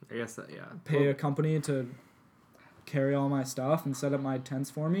like I guess that, yeah. pay a company to carry all my stuff and set up my tents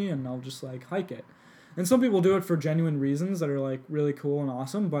for me, and I'll just like hike it. And some people do it for genuine reasons that are like really cool and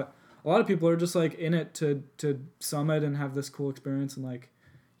awesome, but a lot of people are just like in it to summit and have this cool experience and like,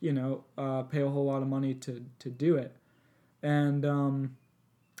 you know, pay a whole lot of money to do it. And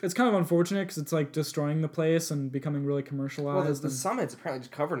it's kind of unfortunate because it's like destroying the place and becoming really commercialized. Well, the and, summit's apparently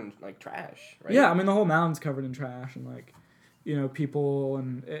just covered in like trash, right? yeah, I mean the whole mountain's covered in trash and like, you know, people,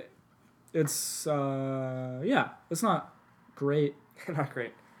 and it's it's not great. Not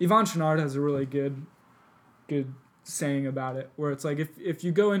great. Yvon Chouinard has a really good saying about it, where it's like if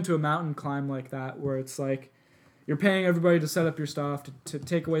you go into a mountain climb like that, where it's like you're paying everybody to set up your stuff, to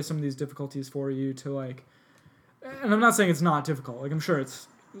take away some of these difficulties for you, to like, and I'm not saying it's not difficult, like I'm sure it's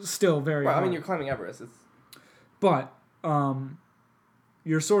still very Well, hard. I mean, you're climbing Everest. But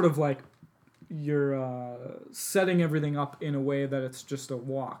you're sort of like you're setting everything up in a way that it's just a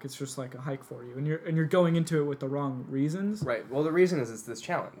walk. It's just like a hike for you, and you're going into it with the wrong reasons. Right. Well, the reason is it's this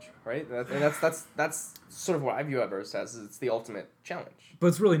challenge, right? And that's sort of what I view Everest as. Is it's the ultimate challenge. But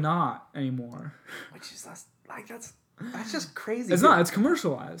it's really not anymore. Which is that's just crazy. It's not. It's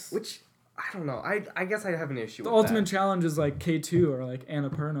commercialized. Which I don't know. I guess I have an issue. The with ultimate that. challenge is like K2 or like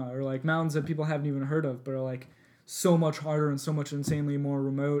Annapurna or like mountains that people haven't even heard of, but are like so much harder and so much insanely more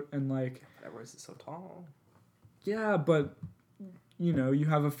remote and like. Everest is so tall. Yeah, but you know, you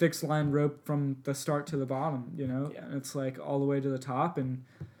have a fixed line rope from the start to the bottom, you know? Yeah. And it's like all the way to the top, and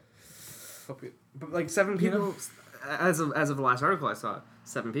But like 7 people, You know? as of the last article I saw,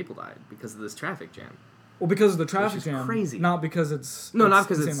 7 people died because of this traffic jam. well, because of the traffic is jam, crazy. not because it's No, it's not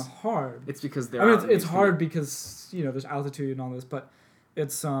because insanely it's hard. It's because they're. I mean, out it's in hard these- because you know there's altitude and all this, but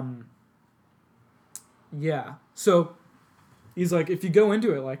it's yeah. So he's like, if you go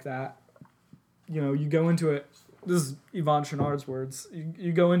into it like that, you know, you go into it. This is Yvon Chouinard's words.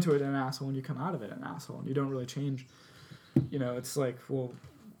 You go into it an asshole and you come out of it an asshole, and you don't really change. You know, it's like, well,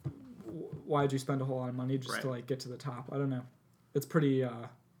 why'd you spend a whole lot of money just to Right. like get to the top? I don't know. It's pretty. Well,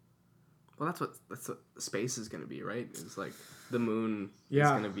 that's what space is going to be, right? It's like the moon Yeah.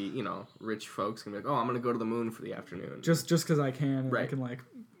 is going to be, you know, rich folks going to be like, oh, I'm going to go to the moon for the afternoon. just because I can, and I Right. can like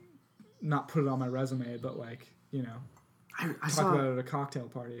not put it on my resume, but like, you know, I talk saw, about it at a cocktail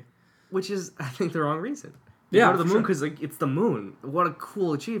party. which is, I think, the wrong reason. You Yeah, go to the for moon sure. because like, it's the moon. What a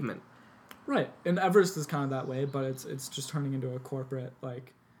cool achievement. Right, and Everest is kind of that way, but it's just turning into a corporate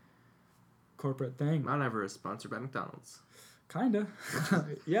thing. Mount Everest, sponsored by McDonald's. Kinda,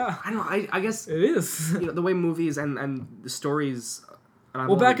 yeah, I don't know. I guess it is. you know, the way movies and the stories And I've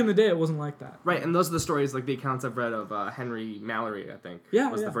Well, back only- in the day, it wasn't like that. Right, and those are the stories, like the accounts I've read of Henry Mallory, I think, was Yeah.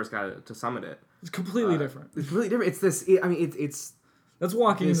 the first guy to summit it. It's completely different. It's completely different. It's this. It's That's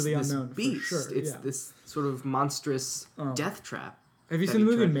walking this, into the this unknown beast. for sure. It's yeah. this sort of monstrous death trap. Have you that seen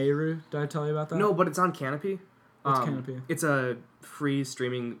the he movie tried- Meru? Did I tell you about that? No, but it's on Canopy. What's Canopy? It's a free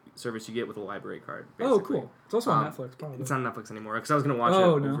streaming service you get with a library card. Oh, basically. cool. It's also on Netflix, probably. It's on Netflix anymore because I was gonna watch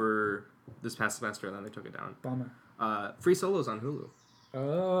Oh, it no. over this past semester, and then they took it down. Bummer. Free Solo's on Hulu.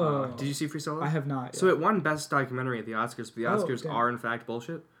 Oh. Did you see Free Solo? I have not. So yet. it won Best Documentary at the Oscars, but the Oh, Oscars damn. are in fact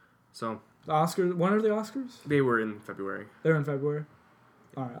bullshit. So The Oscars. When are the Oscars? they were in February. They're in February.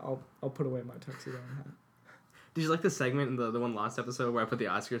 All right, I'll put away my tuxedo and hat. Did you like the segment in the One Lost episode where I put the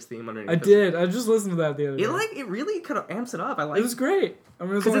Oscars theme underneath? I did. I just listened to that the other day. It really kind of amps it up. I like. It was great. I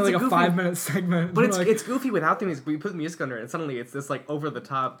mean, it was 'Cause only it's like a a goofy- 5-minute segment. But it's like, it's goofy without the music. But you put music under it, and suddenly it's this like over the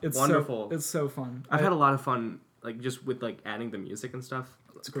top, it's wonderful. So, it's so fun. I've had a lot of fun, like just with like adding the music and stuff.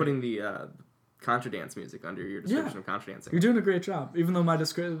 great. Putting the contra dance music under your description of contra dancing. You're doing a great job, even though my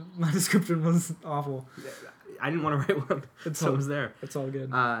description was awful. I didn't want to write one, so it was there. It's all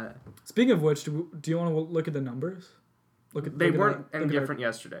good. Speaking Speaking of which, do you want to look at the numbers? they weren't any different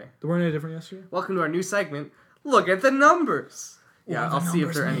yesterday. They weren't any different yesterday. Welcome to our new segment. Look at the numbers. Yeah, What do I'll the see if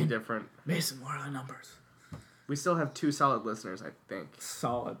numbers they're any mean? different. Mason, what are the numbers? We still have 2 solid listeners, I think.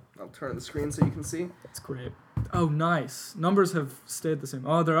 Solid. I'll turn the screen so you can see. That's great. Oh, nice. Numbers have stayed the same.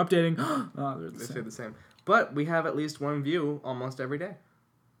 Oh, they're updating. Oh, they're the They stay same. the same. But we have at least 1 view almost every day.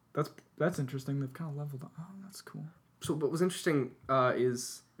 That's interesting. They've kind of leveled up. Oh, that's cool. So what was interesting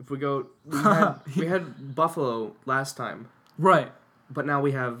is if we go, we had Buffalo last time, Right. but now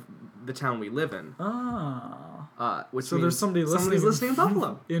we have the town we live in, Ah. which So means there's somebody's listening in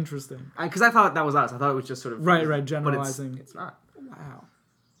Buffalo. Interesting. Because I thought that was us. I thought it was just sort of Right, but generalizing. it's not. Wow.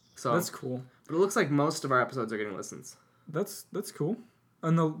 So That's cool. But it looks like most of our episodes are getting listens. That's cool.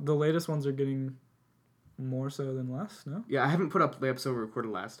 And the latest ones are getting more so than less, no? Yeah, I haven't put up the episode we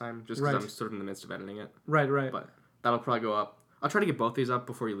recorded last time just because Right. I'm sort of in the midst of editing it. Right. But that'll probably go up. I'll try to get both these up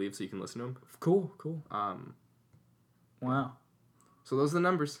before you leave so you can listen to them. Cool. Wow. So those are the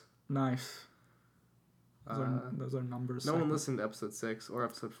numbers. Nice. Those are numbers. No one listened to episode 6 or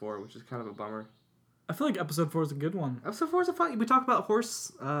episode 4, which is kind of a bummer. I feel like episode 4 is a good one. Episode 4 is a fun. We talk about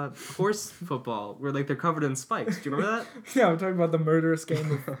horse football, where like they're covered in spikes. Do you remember that? Yeah, we're talking about the murderous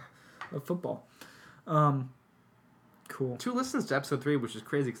game of football. Cool. 2 listens to episode 3, which is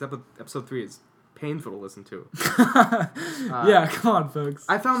crazy because episode 3 is painful to listen to. Yeah, come on, folks.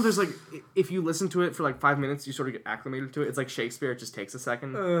 I found there's like if you listen to it for like 5 minutes, you sort of get acclimated to it. It's like Shakespeare; it just takes a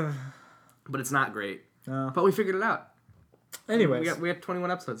second, but it's not great. But we figured it out. Anyways, we got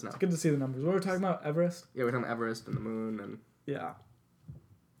 21 episodes now. good to see the numbers. What were we talking about? Everest? Yeah, we're talking about Everest and the moon, and Yeah.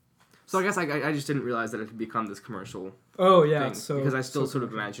 so I guess I just didn't realize that it had become this commercial Oh, yeah. thing So because I still so sort of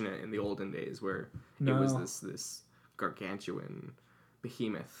commercial. imagine it in the olden days where No. it was this gargantuan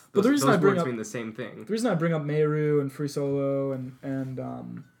behemoth. But the reason I bring words up- mean the same thing. The reason I bring up Meru and Free Solo and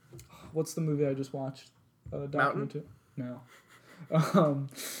what's the movie I just watched? Mountain? No.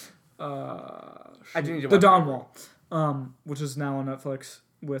 I do need to The watch Dawn Meru. Wall, which is now on Netflix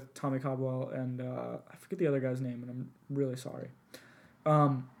with Tommy Caldwell and I forget the other guy's name, and I'm really sorry.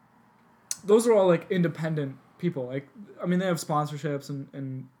 Those are all like independent people. Like, I mean, they have sponsorships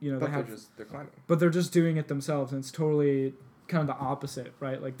and you know But they have, they're climbing. but they're just doing it themselves, and it's totally kind of the opposite,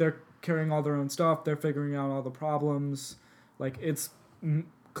 right? Like they're carrying all their own stuff, they're figuring out all the problems. Like it's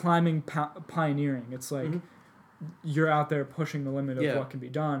climbing pioneering. It's like you're out there pushing the limit of what can be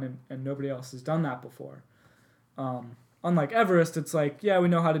done, and nobody else has done that before. Unlike Everest, it's like, yeah, we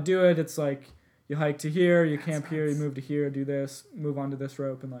know how to do it. It's like you hike to here, you camp here, you move to here, do this, move onto this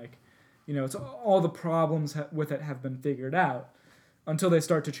rope, and like, you know, it's all the problems with it have been figured out until they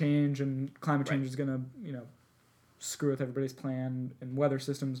start to change, and climate change is gonna, you know, screw with everybody's plan and weather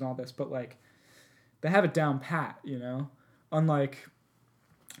systems and all this. But like, they have it down pat, you know. Unlike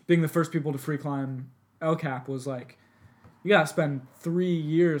being the first people to free climb El Cap was like, you gotta spend 3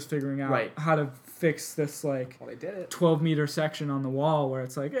 years figuring out how to fix this like Well, they did it. 12-meter section on the wall where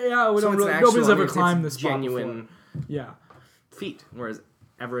it's like, yeah, we So don't it's really, an nobody's actual- ever it's climbed this spot genuine before. Yeah. feat, whereas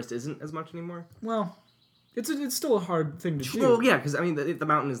Everest isn't as much anymore. Well, it's still a hard thing to do. Well, yeah, because I mean, the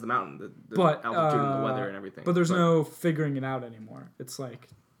mountain is the mountain, the But, altitude and the weather and everything. But there's no figuring it out anymore. It's like,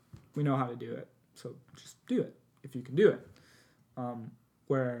 we know how to do it, so just do it if you can do it.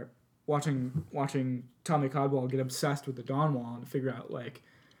 Where watching Tommy Caldwell get obsessed with the Dawn Wall and figure out like,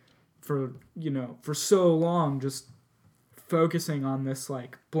 for so long just focusing on this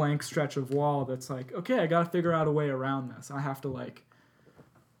like blank stretch of wall that's like, okay, I gotta figure out a way around this. I have to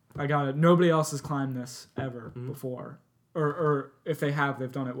nobody else has climbed this ever before. or if they have,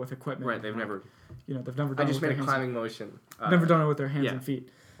 they've done it with equipment. Right, they've never. They've never done. I just it with made a their climbing motion. never done it with their hands yeah. and feet.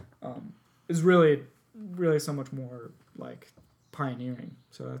 Is really, really so much more like pioneering.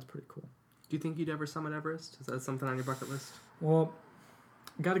 So that's pretty cool. Do you think you'd ever summit Everest? Is that something on your bucket list? Well,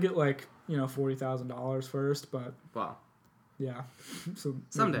 got to get like $40,000 first, but Wow. yeah. So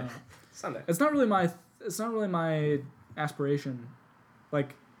Someday. Someday. It's not really my aspiration.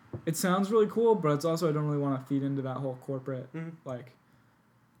 Like, it sounds really cool, but it's also I don't really want to feed into that whole corporate like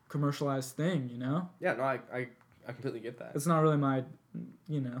commercialized thing. Yeah. No, I completely get that. It's not really my, I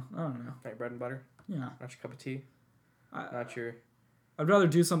don't know. Not your bread and butter. Yeah. Not your cup of tea. Not your I'd rather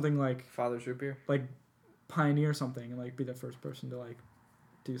do something like father's root beer. like pioneer something and like be the first person to like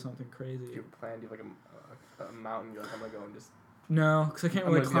do something crazy. Do you plan? Do you have like a mountain? You're like, I'm gonna go and just. No, because I can't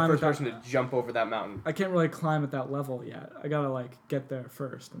really climb. I'm the at first that, person to jump over that mountain. I can't really climb at that level yet. I gotta like get there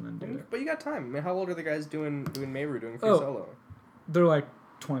first and then do it. But you got time. I mean, how old are the guys doing Meru doing free solo? They're like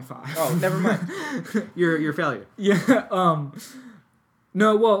 25. Oh, never mind. You're a failure. Yeah.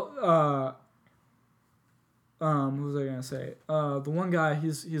 No. Well. What was I gonna say? The one guy,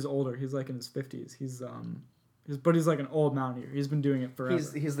 he's older. He's like in his 50s. He's like an old mountaineer. He's been doing it forever.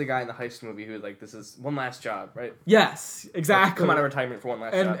 He's the guy in the heist movie who like this is one last job, right? Yes, exactly. Like, come out of retirement for one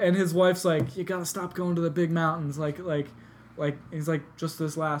last job. And his wife's like, you gotta stop going to the big mountains. Like he's like, just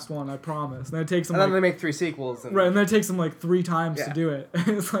this last one, I promise. And then it takes him. And then they make 3 sequels. Right, and then it takes him like 3 times Yeah. to do it.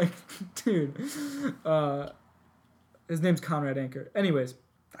 It's like, dude. His name's Conrad Anker. Anyways,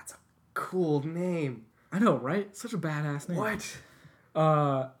 that's a cool name. I know, right? Such a badass name. What?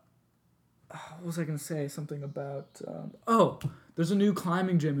 What was I gonna say? Something about there's a new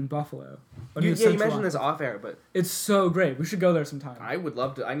climbing gym in Buffalo. You mentioned this off air, but it's so great. We should go there sometime. I would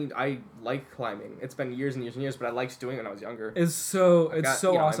love to. I like climbing. It's been years and years and years, but I liked doing it when I was younger. It's so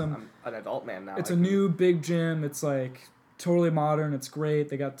awesome. I'm an adult man now. It's a new big gym. It's like totally modern. It's great.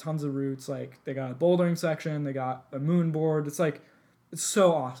 They got tons of routes. Like they got a bouldering section. They got a moon board. It's like it's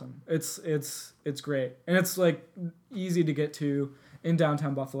so awesome. It's great, and it's like easy to get to in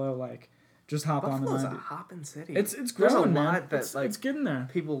downtown Buffalo. Like. Just hop on the 90. Buffalo's a hopping city. It's There's growing, a man. lot that It's getting there.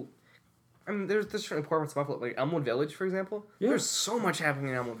 People, I mean, there's certain parts of Buffalo, like Elmwood Village, for example. Yeah. There's so much happening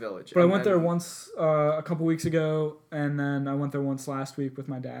in Elmwood Village. But I went there once a couple weeks ago, and then I went there once last week with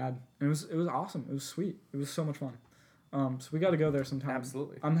my dad, and it was awesome. It was sweet. It was so much fun. So we got to go there sometime.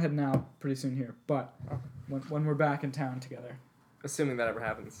 Absolutely. I'm heading out pretty soon here, but when we're back in town together. Assuming that ever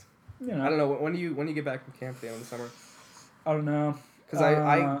happens. You know. I don't know. When do you get back from camp at the end of the summer? I don't know. Because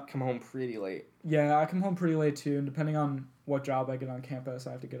I come home pretty late. Yeah, I come home pretty late too, and depending on what job I get on campus,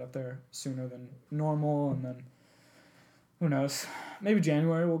 I have to get up there sooner than normal, and then who knows? Maybe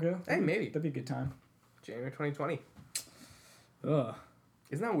January we'll go. Hey, maybe. That'd be a good time. January 2020. Ugh.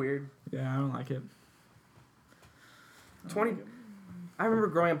 Isn't that weird? Yeah, I don't like it. I remember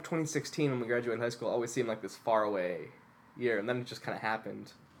growing up 2016 when we graduated high school always seemed like this far away year, and then it just kind of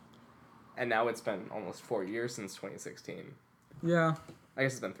happened. And now it's been almost 4 years since 2016. Yeah. I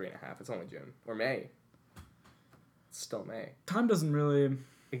guess it's been 3.5. It's only June. Or May. It's still May. Time doesn't really...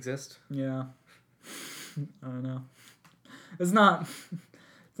 Exist? Yeah. I don't know. It's not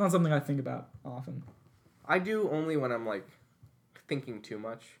something I think about often. I do only when I'm, like, thinking too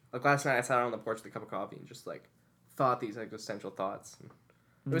much. Like, last night I sat out on the porch with a cup of coffee and just, like, thought these existential thoughts.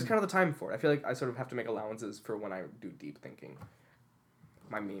 It was kind of the time for it. I feel like I sort of have to make allowances for when I do deep thinking.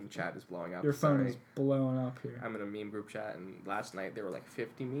 My meme chat is blowing up. Your phone is blowing up here. I'm in a meme group chat, and last night there were like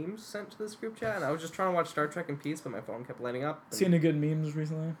 50 memes sent to this group chat, and I was just trying to watch Star Trek in peace, but my phone kept lighting up. See any good memes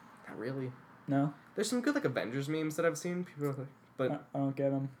recently? Not really. No? There's some good like Avengers memes that I've seen. People are like, but I don't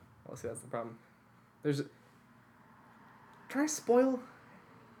get them. Well, see, that's the problem. Can I spoil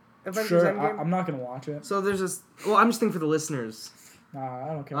Avengers Sure, Endgame? I'm not gonna watch it. So there's this. Well, I'm just thinking for the listeners. Nah, I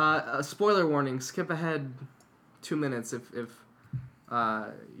don't care. A spoiler warning. Skip ahead 2 minutes if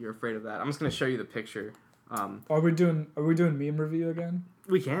you're afraid of that. I'm just gonna show you the picture. Are we doing meme review again?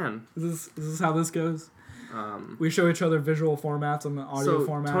 We can. Is this how this goes? We show each other visual formats on the audio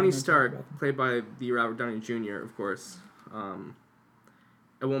format. Tony Stark, played by the Robert Downey Jr., of course.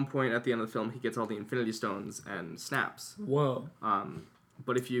 At one point at the end of the film, he gets all the Infinity Stones and snaps. Whoa.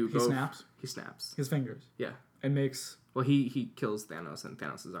 But if you He snaps? He snaps. His fingers. Yeah. And makes... Well, he kills Thanos and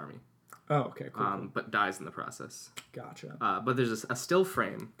Thanos' army. Oh, okay, cool. But dies in the process. Gotcha. But there's a still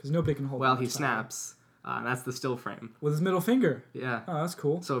frame. Because nobody can hold While that he power. snaps, and that's the still frame. With his middle finger. Yeah. Oh, that's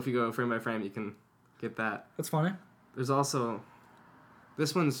cool. So if you go frame by frame, you can get that. That's funny. There's also...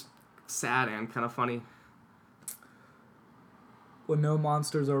 This one's sad and kind of funny. When no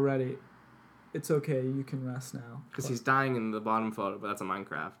monsters are ready, it's okay, you can rest now. Because he's dying in the bottom photo, but that's a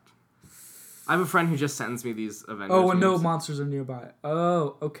Minecraft. I have a friend who just sends me these Avengers when no memes. monsters are nearby.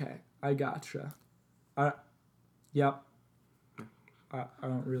 Oh, okay. I gotcha. Yep. I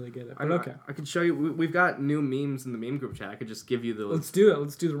don't really get it, but okay. I could show you. We've got new memes in the meme group chat. I could just give you those. Let's do it.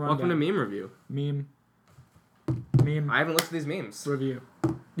 Let's do the rundown. Welcome to Meme Review. Meme I haven't looked at these memes. review.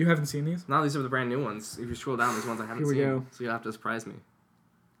 You haven't seen these? No, these are the brand new ones. If you scroll down, there's ones I haven't Here we seen. go. So you'll have to surprise me.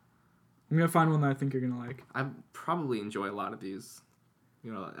 I'm gonna find one that I think you're gonna like. I probably enjoy a lot of these.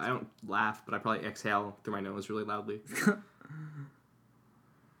 You know, I don't laugh, but I probably exhale through my nose really loudly.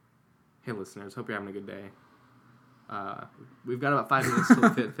 Hey, listeners. Hope you're having a good day. We've got about 5 minutes till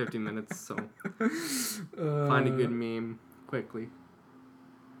fit 15 minutes, so find a good meme quickly.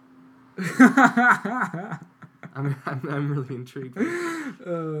 I'm really intrigued.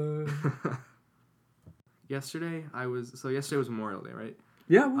 Yesterday was Memorial Day, right?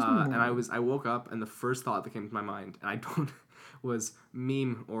 Yeah, it was and I woke up and the first thought that came to my mind, was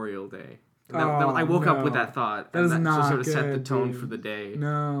meme Oriole Day. And I woke up with that thought. That is not just sort of set the good, tone dude. for the day.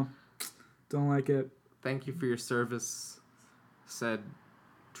 No, don't like it. Thank you for your service, said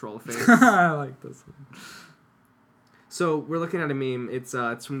Trollface. I like this one. So we're looking at a meme. It's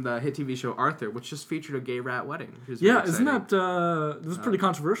from the hit TV show Arthur, which just featured a gay rat wedding. Yeah, isn't that this was pretty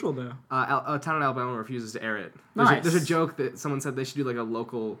controversial though? A town in Alabama refuses to air it. Nice. There's a joke that someone said they should do like a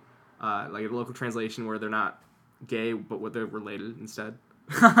local translation where they're not gay but what they're related instead.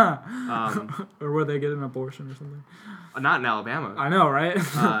 Or where they get an abortion or something. Not in Alabama. I know, right?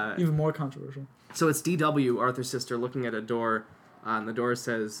 Even more controversial. So it's DW, Arthur's sister, looking at a door, and the door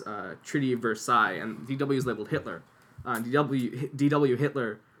says Treaty of Versailles, and DW is labeled Hitler. DW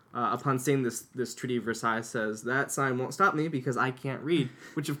Hitler, upon seeing this Treaty of Versailles, says, "That sign won't stop me because I can't read,"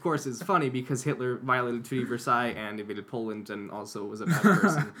 which of course is funny because Hitler violated Treaty of Versailles and invaded Poland and also was a bad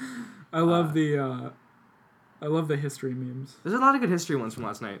person. I love the history memes. There's a lot of good history ones from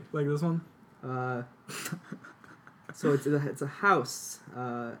last night. Like this one? So it's a house,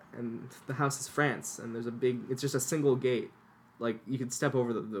 and the house is France, and there's it's just a single gate. Like, you could step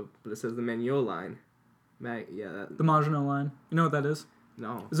over but it says the Maginot Line. The Maginot Line. You know what that is?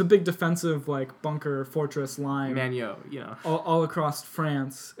 No. It's a big defensive, like, bunker fortress line. Maginot, you know. All across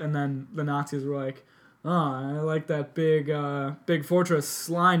France, and then the Nazis were like, I like that big fortress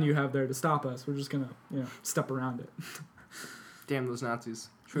line you have there to stop us. We're just gonna, step around it. Damn those Nazis.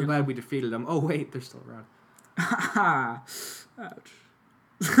 Sure glad we defeated them. Oh, wait, they're still around. Ouch.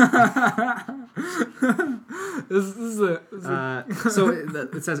 So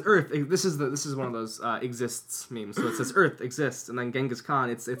it says Earth. This is one of those exists memes. So it says Earth exists, and then Genghis Khan.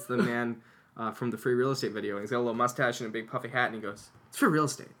 It's the man from the free real estate video. And he's got a little mustache and a big puffy hat, and he goes, "It's for real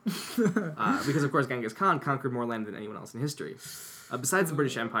estate," because of course Genghis Khan conquered more land than anyone else in history, besides the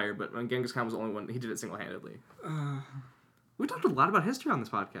British Empire. But when Genghis Khan was the only one, he did it single-handedly. We talked a lot about history on this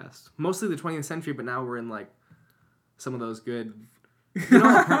podcast, mostly the 20th century, but now we're in like some of those good.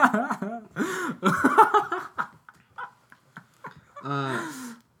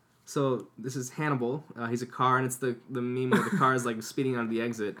 So this is Hannibal. He's a car, and it's the meme where the car is like speeding onto the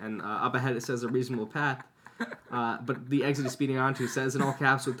exit, and up ahead it says a reasonable path. But the exit is speeding onto says in all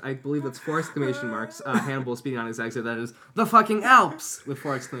caps with, I believe that's 4 exclamation marks. Hannibal speeding on his exit. That is the fucking Alps with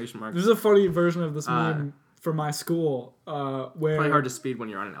 4 exclamation marks. There's a funny version of this meme for my school where probably hard to speed when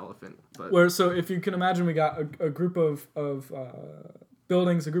you're on an elephant. But where so if you can imagine, we got a group of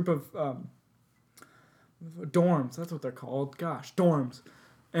buildings, a group of dorms. That's what they're called. Gosh, dorms.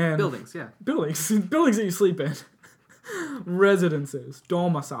 And buildings, yeah. Buildings that you sleep in. Residences,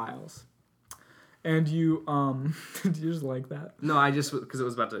 domiciles. And you, did you just like that? No, I just, because it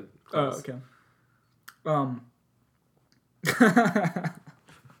was about to close. Oh, okay.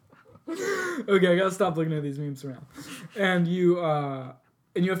 Okay, I gotta stop looking at these memes around. And you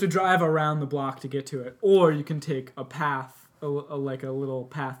have to drive around the block to get to it. Or you can take a path, like a little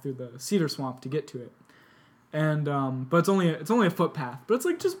path through the cedar swamp to get to it. And but it's only a footpath, but it's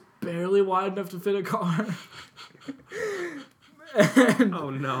like just barely wide enough to fit a car. And, oh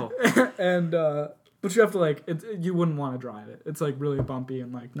no! And but you have to you wouldn't want to drive it. It's like really bumpy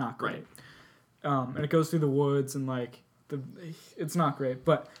and like not great. Right. And it goes through the woods and like it's not great.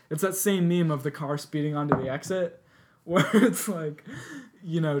 But it's that same meme of the car speeding onto the exit, where it's like,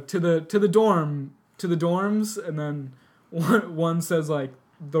 to the dorms, and then one says like,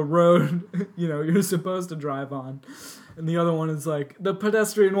 the road, you're supposed to drive on. And the other one is like, the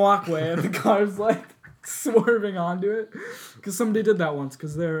pedestrian walkway, and the car's like swerving onto it. Because somebody did that once,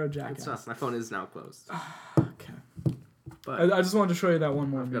 because they're a jackass. My phone is now closed. Okay. But I just wanted to show you that one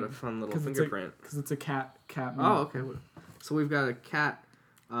more. I've got a fun little fingerprint. Because it's a cat. Oh, okay. So we've got a cat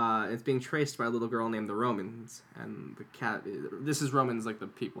It's being traced by a little girl named the Romans, and the cat. This is Romans, like the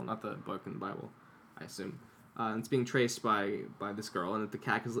people, not the book in the Bible, I assume. It's being traced by this girl, and the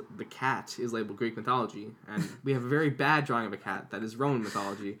cat is labeled Greek mythology, and we have a very bad drawing of a cat that is Roman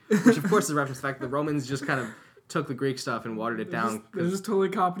mythology, which of course is a reference to the fact that the Romans just kind of took the Greek stuff and watered it down. They just totally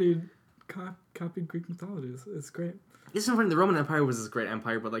copied Greek mythology. It's great. It's so funny. The Roman Empire was this great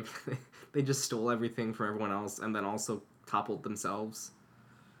empire, but like they just stole everything from everyone else, and then also toppled themselves.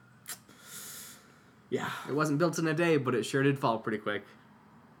 Yeah. It wasn't built in a day, but it sure did fall pretty quick.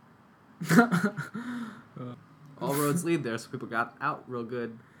 All roads lead there, so people got out real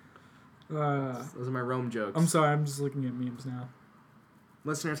good. Those are my Rome jokes. I'm sorry, I'm just looking at memes now.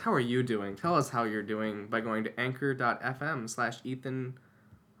 Listeners, how are you doing? Tell us how you're doing by going to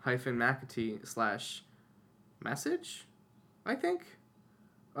anchor.fm/Ethan-Macatee/message, I think.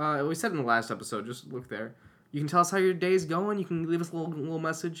 We said in the last episode, just look there. You can tell us how your day's going. You can leave us a little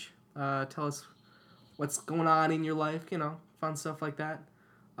message. Tell us what's going on in your life, fun stuff like that.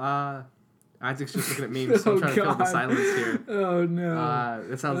 Isaac's just looking at memes, so I'm trying to fill the silence here. Oh, no.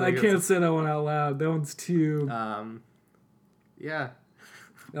 It sounds I like can't say that one out loud. That one's too... yeah.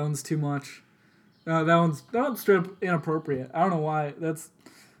 That one's too much. That one's straight up inappropriate. I don't know why. That's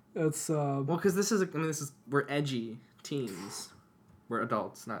Well, because we're edgy teens. We're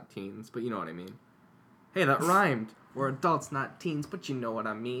adults, not teens, but you know what I mean. Hey, that rhymed. We're adults, not teens, but you know what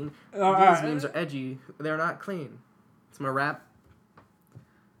I mean. These memes are edgy. They're not clean. It's my rap.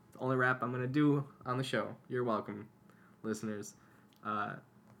 Only rap I'm gonna do on the show. You're welcome, listeners.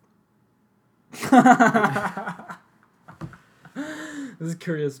 This is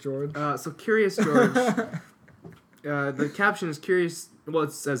Curious George. So Curious George. The caption is curious. Well,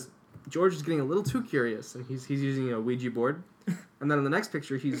 it says George is getting a little too curious, and he's using a Ouija board. And then in the next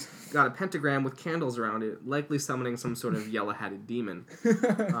picture, he's got a pentagram with candles around it, likely summoning some sort of yellow-hatted demon.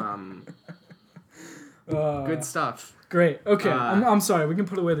 Good stuff. Great. Okay, I'm sorry. We can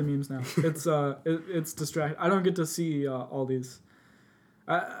put away the memes now. It's distracting. I don't get to see all these.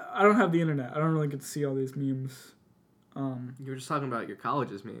 I don't have the internet. I don't really get to see all these memes. You were just talking about your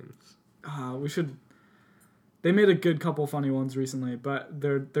college's memes. We should. They made a good couple funny ones recently, but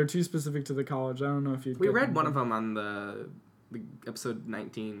they're too specific to the college. I don't know if you. We read one of them on the episode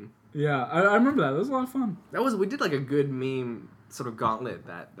 19. Yeah, I remember that. It was a lot of fun. We did like a good meme sort of gauntlet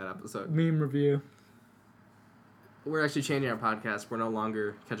that episode. Meme review. We're actually changing our podcast. We're no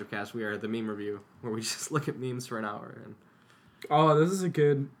longer Ketchup Cast. We are the Meme Review, where we just look at memes for an hour. And oh, this is a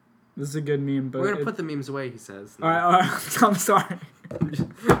good meme. But we're gonna put the memes away. He says. All right. I'm sorry.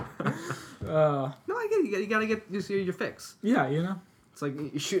 No, I get it. You gotta get your fix. Yeah, It's like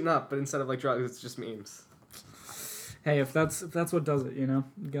you're shooting up, but instead of like drugs, it's just memes. Hey, if that's what does it, you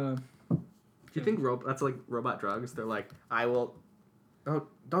gotta. Do you think that's like robot drugs? They're like, I will.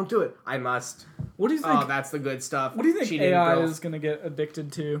 Don't do it. I must. What do you think? Oh, that's the good stuff. What do you think AI is gonna get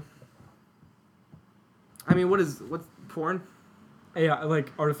addicted to? I mean, what's porn? AI,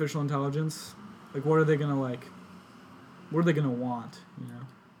 like artificial intelligence. Like, what are they gonna like? What are they gonna want?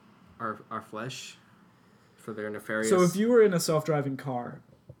 Our flesh, for their nefarious. So if you were in a self-driving car,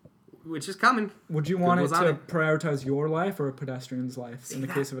 which is coming, would you want it to prioritize your life or a pedestrian's life in the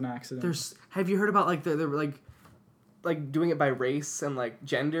case of an accident? Have you heard about like they're like doing it by race and like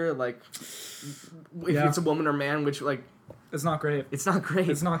gender, like if it's a woman or man, which like it's not great. It's not great.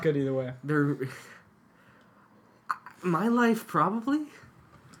 It's not good either way. My life probably.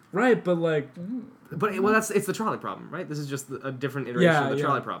 Right, but like. But it's the trolley problem, right? This is just a different iteration of the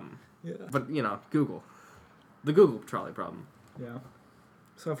trolley problem. Yeah. But Google, the Google trolley problem. Yeah.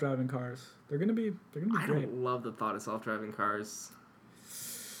 Self-driving cars. They're gonna be great. I don't love the thought of self-driving cars.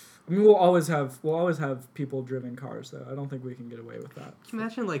 I mean, we'll always have people-driven cars, though. I don't think we can get away with that. Can you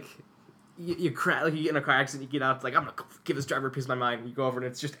imagine, like, you get in a car accident, you get out, it's like, I'm gonna give this driver a piece of my mind. You go over and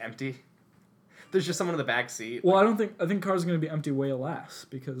it's just empty. There's just someone in the back seat. Well, I think cars are gonna be empty way less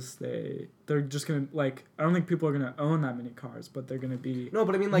because they're just gonna like. I don't think people are gonna own that many cars, but they're gonna be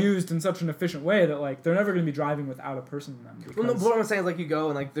used in such an efficient way that like they're never gonna be driving without a person in them. Well, no, what I'm saying is like you go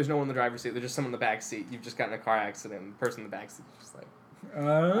and like there's no one in the driver's seat. There's just someone in the back seat. You've just gotten in a car accident. And the person in the back seat is just like.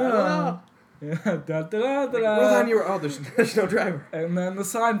 Yeah. Da, da, da, da, da. There's no driver. And then the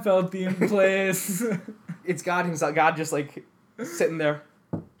Seinfeld theme plays. It's God himself. God just like sitting there.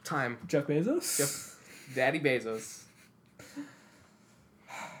 Time. Jeff Bezos? Daddy Bezos.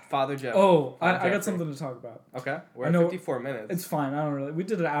 Father Jeff. Oh, I got something to talk about. Okay. We're at 54 minutes. It's fine. We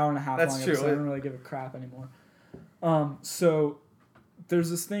did an hour and a half That's long true. episode. I don't really give a crap anymore. So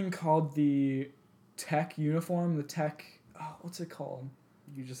there's this thing called the tech uniform, what's it called?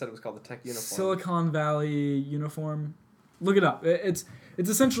 You just said it was called the tech uniform. Silicon Valley uniform. Look it up. It's It's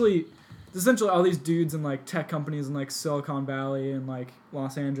essentially all these dudes in like tech companies in like Silicon Valley and like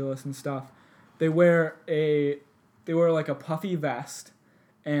Los Angeles and stuff. They wear like a puffy vest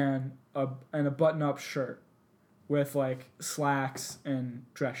and a button-up shirt with like slacks and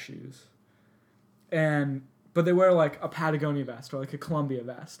dress shoes. But they wear like a Patagonia vest or like a Columbia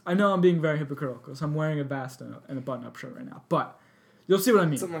vest. I know I'm being very hypocritical because I'm wearing a vest and a button-up shirt right now, but you'll see what I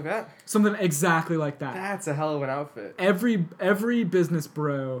mean. Something like that? Something exactly like that. That's a hell of an outfit. Every business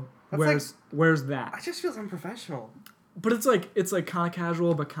bro wears that. It just feels unprofessional. But it's like kind of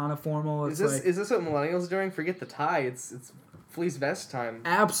casual but kind of formal. Is this what millennials are doing? Forget the tie. It's fleece vest time.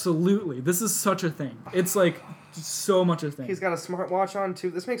 Absolutely. This is such a thing. It's like so much a thing. He's got a smartwatch on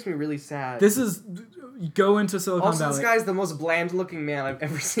too. This makes me really sad. This is go into Silicon Valley. This guy's the most bland looking man I've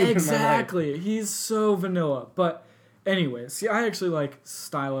ever seen exactly. in my life. He's so vanilla. But anyways, see, I actually like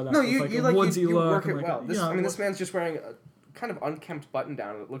style it up. No, with, like, a woodsy look. Work it well. This man's man's just wearing a kind of unkempt button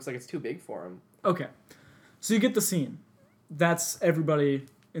down. It looks like it's too big for him. Okay, so you get the scene. That's everybody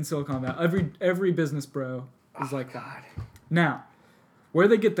in Silicon Valley. Every business bro is like that. Now, where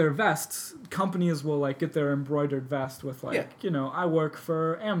they get their vests, companies will like get their embroidered vest with like, I work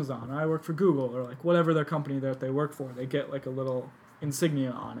for Amazon, or I work for Google, or like whatever their company that they work for. They get like a little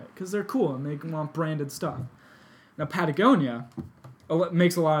insignia on it because they're cool and they want branded stuff. Now Patagonia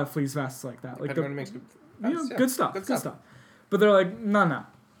makes a lot of fleece vests like that. Like Patagonia makes good, good stuff. Good stuff. But they're like, no.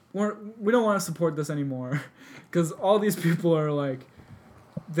 We don't want to support this anymore because all these people are like,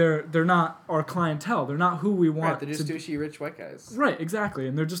 they're not our clientele. They're not who we want. Right, they're just douchey rich white guys. Right, exactly.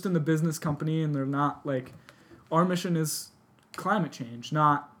 And they're just in the business company and they're not like, our mission is climate change,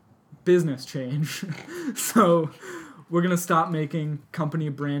 not business change. So we're going to stop making company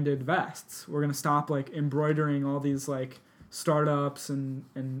branded vests. We're going to stop like embroidering all these like startups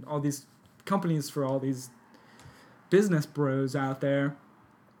and all these companies for all these business bros out there.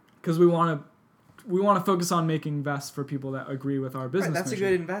 Because we want to focus on making vests for people that agree with our business. Right, that's mission. a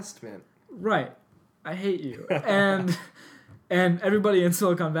good investment. Right, I hate you, and everybody in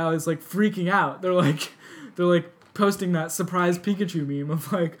Silicon Valley is like freaking out. They're like posting that surprise Pikachu meme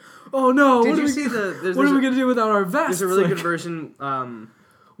of like, oh no, what are we gonna do without our vests? There's a really good version.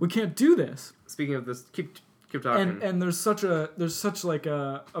 We can't do this. Speaking of this, keep talking. And there's such like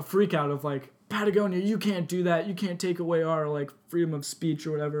a freak out of like, Patagonia, you can't do that. You can't take away our like freedom of speech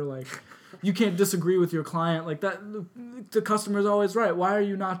or whatever. Like, you can't disagree with your client. Like that, the customer's always right. Why are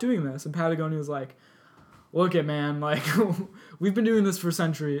you not doing this? And Patagonia was like, look it, man. Like, we've been doing this for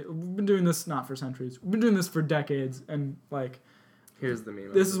centuries. We've been doing this not for centuries. We've been doing this for decades. And like, here's the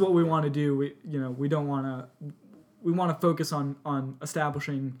meme. This is what we want to do. We don't want to. We want to focus on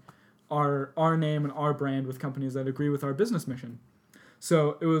establishing our name and our brand with companies that agree with our business mission.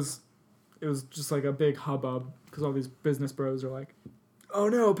 So it was just like a big hubbub because all these business bros are like, oh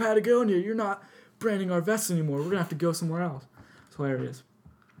no, Patagonia, you're not branding our vests anymore. We're going to have to go somewhere else. It's hilarious.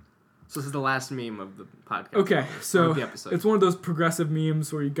 So this is the last meme of the podcast. Okay, so the episode. It's one of those progressive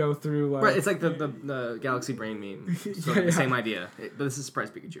memes where you go through like... Right, it's like the Galaxy Brain meme. So same idea. But this is Surprise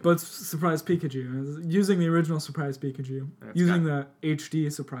Pikachu. But it's Surprise Pikachu. Using the original Surprise Pikachu. Using the HD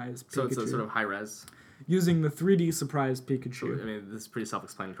Surprise Pikachu. So it's a sort of high res. Using the 3D Surprise Pikachu. I mean, this is pretty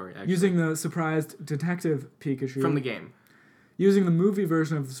self-explanatory, actually. Using the Surprised Detective Pikachu. From the game. Using the movie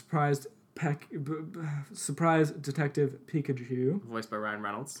version of the Surprise Detective Pikachu. Voiced by Ryan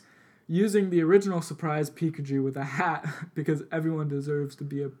Reynolds. Using the original Surprise Pikachu with a hat because everyone deserves to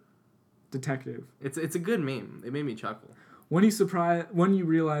be a detective. It's a good meme. It made me chuckle. When you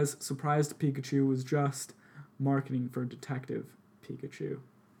realize Surprised Pikachu was just marketing for Detective Pikachu.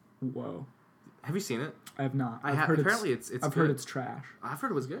 Whoa. Have you seen it? I have not. I've heard it's trash. I've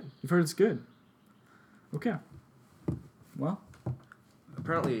heard it was good. You've heard it's good. Okay. Well.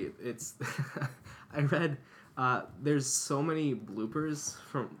 Apparently it's... I read there's so many bloopers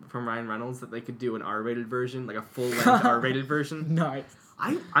from Ryan Reynolds that they could do an R-rated version, like a full-length R-rated version. Nice.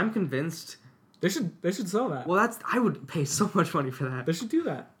 I'm convinced... They should sell that. Well, I would pay so much money for that. They should do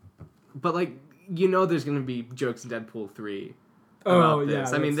that. But, like, there's going to be jokes in Deadpool 3 about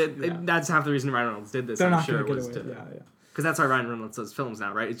this. Yeah, I mean, that's half the reason Ryan Reynolds did this. They're I'm not sure gonna was get away. Yeah. Because that's why Ryan Reynolds does films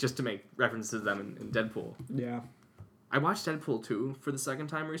now, right? It's just to make references to them in Deadpool. Yeah. I watched Deadpool 2 for the second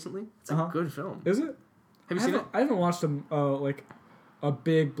time recently. It's a good film. Is it? Have you seen it? I haven't watched a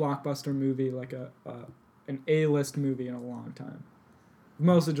big blockbuster movie, like an A-list movie in a long time.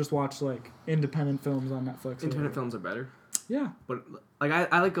 Mostly just watched like independent films on Netflix. Independent films are better. Yeah. But like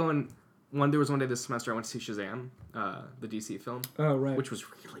I like going. There was one day this semester I went to see Shazam, the DC film. Oh right. Which was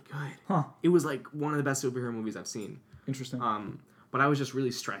really good. Huh. It was like one of the best superhero movies I've seen. Interesting. But I was just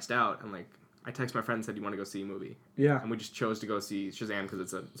really stressed out and like I texted my friend and said, "You want to go see a movie?" Yeah. And we just chose to go see Shazam because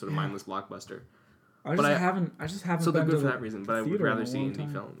it's a sort of mindless blockbuster. I just haven't. So they're been good to for the that reason, but I would theater in rather a see long indie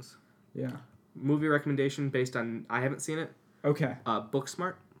time. films. Yeah. Movie recommendation based on I haven't seen it. Okay.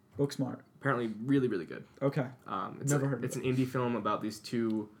 Booksmart. Booksmart. Apparently, really, really good. Okay. Never heard of It's it. an indie film about these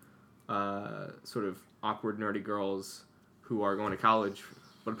two sort of awkward, nerdy girls who are going to college,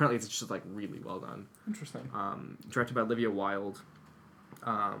 but apparently it's just like really well done. Interesting. Directed by Olivia Wilde.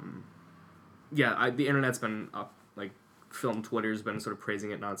 The internet's been up, like film Twitter's been sort of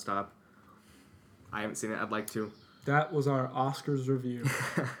praising it nonstop. I haven't seen it. I'd like to. That was our Oscars review.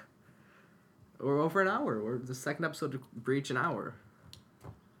 We're over an hour. We're the second episode to breach an hour.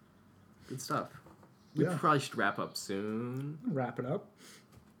 Good stuff. We Yeah. probably should wrap up soon. Wrap it up.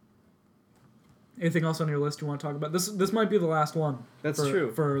 Anything else on your list you want to talk about? This might be the last one. That's for,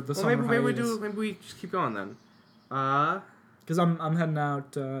 true. For the summer maybe we hiatus. do. Maybe we just keep going then. Because I'm heading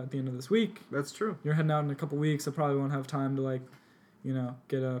out at the end of this week. That's true. You're heading out in a couple weeks. I probably won't have time to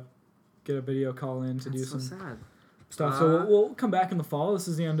get a video call in to do That's so some sad. stuff. So we'll come back in the fall. This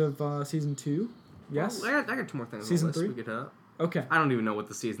is the end of season 2. Yes. Well, I got 2 more things Season on the list 3? we could hit up. Okay. I don't even know what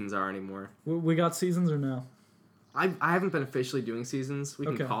the seasons are anymore. We got seasons or no? I haven't been officially doing seasons. We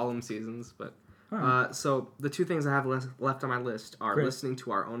can Okay. call them seasons, but All right. so the 2 things I have left on my list are Great. listening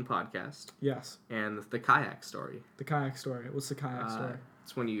to our own podcast Yes. and the kayak story. The kayak story. What's the kayak story?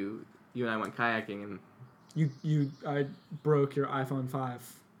 It's when you and I went kayaking and I broke your iPhone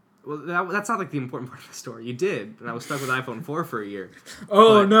 5. well that's not like the important part of the story. You did, and I was stuck with iPhone 4 for a year.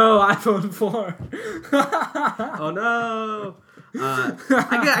 Oh But- no, iPhone 4. Oh no!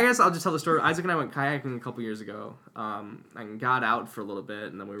 I guess I'll just tell the story. Isaac and I went kayaking a couple years ago. And got out for a little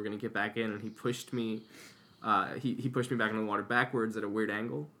bit, and then we were gonna get back in, and he pushed me. He pushed me back into the water backwards at a weird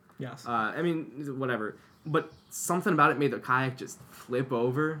angle. Yes. I mean, whatever. But something about it made the kayak just flip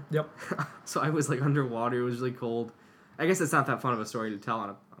over. Yep. So I was like underwater. It was really cold. I guess it's not that fun of a story to tell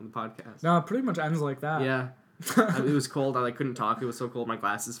on the podcast. No, it pretty much ends like that. Yeah. It was cold. I couldn't talk. It was so cold. My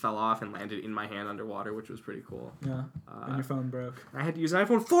glasses fell off and landed in my hand underwater, which was pretty cool. Yeah. And your phone broke. I had to use an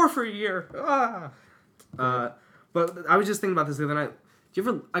iPhone 4 for a year. But I was just thinking about this the other night. Do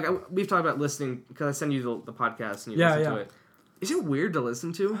you ever we've talked about listening because I send you the podcast and you listen to it. Is it weird to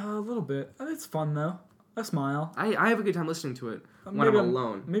listen to? A little bit. It's fun though. I smile. I have a good time listening to it when Maybe I'm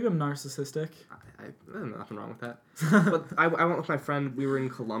alone. Maybe I'm narcissistic. There's nothing wrong with that. But I went with my friend. We were in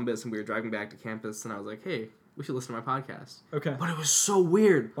Columbus and we were driving back to campus, and I was like, "Hey, we should listen to my podcast." Okay. But it was so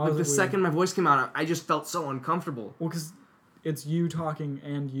weird. Why Like was the it weird? second my voice came out, I just felt so uncomfortable. Well, because it's you talking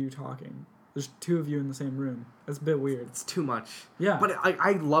and you talking. There's 2 of you in the same room. It's a bit weird. It's too much. Yeah. But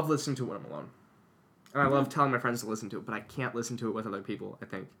I love listening to it when I'm alone. And I love telling my friends to listen to it, but I can't listen to it with other people, I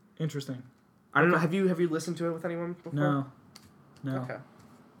think. Interesting. I don't know. Have you listened to it with anyone before? No. Okay.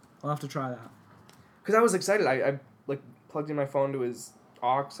 I'll have to try that. Because I was excited. I like plugged in my phone to his aux.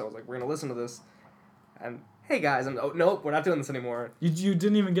 I was like, we're going to listen to this. And, hey guys, nope, we're not doing this anymore. You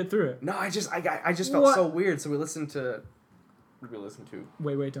didn't even get through it. No, I just felt What? so weird. So we listened to... What did we listen to?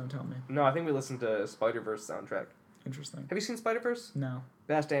 Wait, don't tell me. No, I think we listened to Spider-Verse soundtrack. Interesting. Have you seen Spider-Verse? No.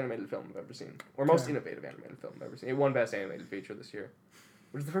 Best animated film I've ever seen. Or most Okay. innovative animated film I've ever seen. It won Best Animated Feature this year.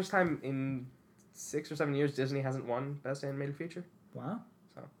 Which is the first time in 6 or 7 years Disney hasn't won Best Animated Feature. Wow.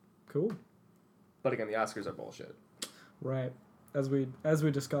 So. Cool. But again, the Oscars are bullshit. Right. As we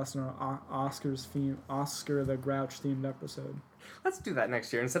discussed in our Oscar the Grouch themed episode. Let's do that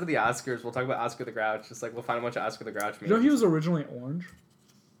next year. Instead of the Oscars, we'll talk about Oscar the Grouch. Just like we'll find a bunch of Oscar the Grouch memes. You know he was originally orange?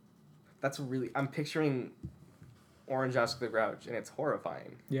 That's really... I'm picturing orange Oscar the Grouch, and it's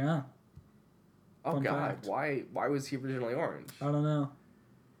horrifying. Yeah. Oh Fun god, fact. why was he originally orange? I don't know.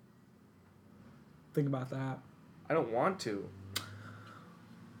 Think about that. I don't want to.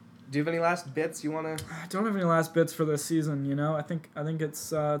 Do you have any last bits you want to... I don't have any last bits for this season, you know? I think it's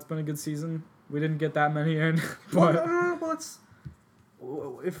been a good season. We didn't get that many in, but Well, it's...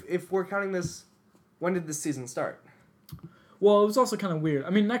 If we're counting this... When did this season start? well, it was also kind of weird.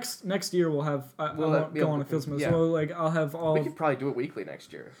 I mean, next year we'll have I won't go on a field semester. yeah. So like I'll have all We could probably do it weekly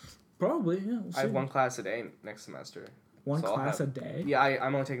next year. probably, yeah. We'll see. I have 1 class a day next semester. One so I'll class have- a day. Yeah,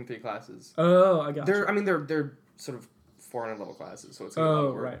 I'm only taking 3 classes. Oh, I got you. They're sort of 400 level classes, so it's gonna be a lot Oh,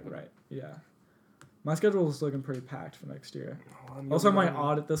 of work. right, yeah. My schedule is looking pretty packed for next year. Well, Also, I might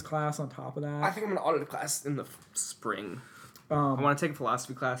audit this class on top of that. I think I'm gonna audit a class in the spring. I want to take a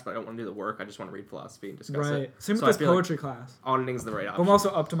philosophy class, but I don't want to do the work. I just want to read philosophy and discuss right. it. Same So with I this feel poetry class. Like auditing's the right But option. I'm also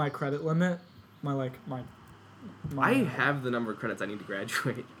up to my credit limit. My I have the number of credits I need to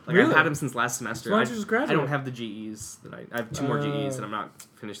graduate. Like Really? I've had them since last semester. So why don't you just graduate? I don't have the GEs that I have 2 more GEs, and I'm not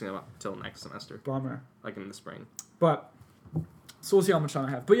finishing them up till next semester, Bummer. like in the spring. But So we'll see how much time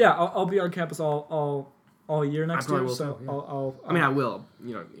I have. But yeah, I'll be on campus all year next probably year. will So too, yeah. I'll I will.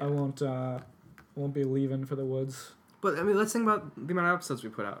 You know. I Yeah. won't be leaving for the woods. But I mean, let's think about the amount of episodes we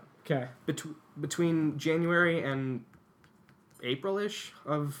put out. Okay. Between January and April-ish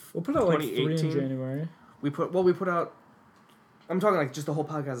of We'll put out like 3 in 2018, January. we put out. I'm talking like just the whole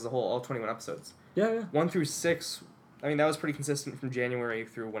podcast as a whole, all 21 episodes. Yeah. 1 through 6. I mean, that was pretty consistent from January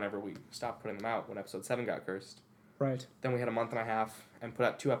through whenever we stopped putting them out. When episode 7 got cursed. Right. Then we had a month and a half and put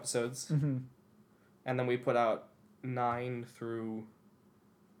out 2 episodes. Mm-hmm. And then we put out 9 through.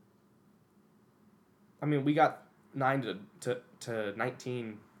 I mean, we got 9 to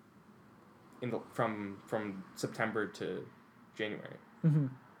 19 from September to January. Mm-hmm.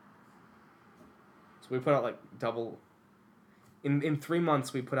 So we put out like double. In 3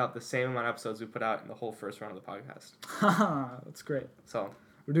 months, we put out the same amount of episodes we put out in the whole first round of the podcast. Haha, that's great. So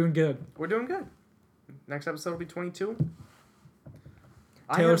We're doing good. we're doing good. Next episode will be 22.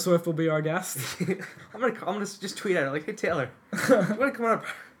 Taylor Swift will be our guest. I'm gonna just tweet at her like, hey Taylor, you wanna come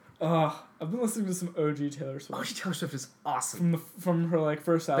on? I've been listening to some OG Taylor Swift. Oh, Taylor Swift is awesome. From her like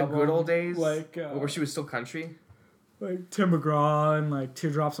first The album. good old days, Like where she was still country. like Tim McGraw and like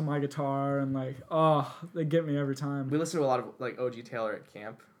Teardrops on My Guitar and like they get me every time. We listened to a lot of like OG Taylor at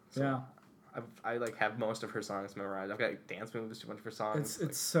camp. So Yeah. I like have most of her songs memorized. I've got like, dance moves to a bunch of her songs.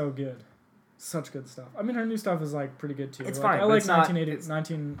 It's so good. Such good stuff. I mean, her new stuff is like pretty good too. It's like, fine, I but like it's not-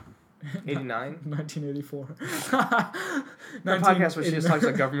 89. 1984. The podcast where she just talks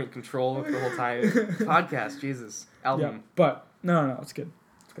about government control the whole time. Podcast, Jesus. Album. Yeah, but no, it's good.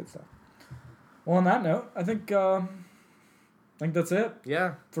 It's good stuff. Well, on that note, I think that's it.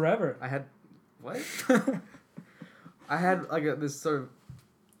 Yeah. Forever. I had what? I had like this sort of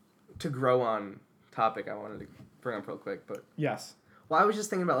to grow on topic I wanted to bring up real quick, but Yes. well, I was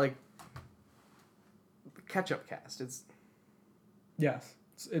just thinking about like ketchup cast. Yes.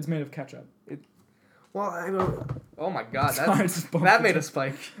 It's made of ketchup. Well, I know. Oh my God, Sorry, I just bumped that the made a table.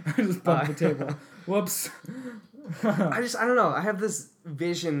 spike. I just bumped the table. Whoops. I don't know. I have this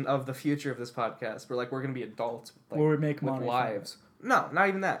vision of the future of this podcast where like we're gonna be adults, like, Where we make with money. lives. No, not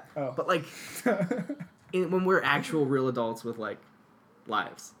even that. Oh. But like when we're actual real adults with like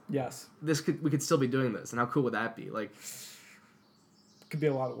lives, Yes. we could still be doing this, and how cool would that be? Like Could be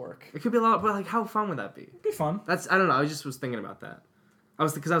a lot of work. it could be a lot, but like how fun would that be? It'd be fun. I don't know. I just was thinking about that. I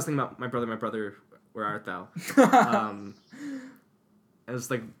was thinking about my brother, where art thou? It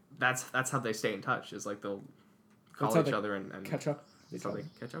was like that's how they stay in touch. Is like they'll That's call how each they other and Catch up. that's how they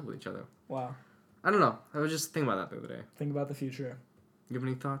catch up with each other. Wow. I don't know. I was just thinking about that the other day. Think about the future. You have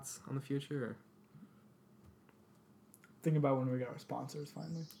any thoughts on the future? Or? Think about when we get our sponsors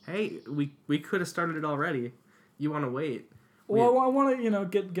finally. Hey, we could have started it already. You want to wait? Well, I want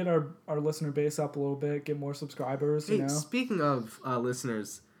to, get our listener base up a little bit, get more subscribers, Hey, speaking of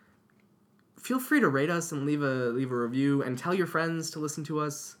listeners, feel free to rate us and leave a review and tell your friends to listen to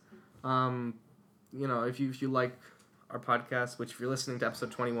us. If you like our podcast, which if you're listening to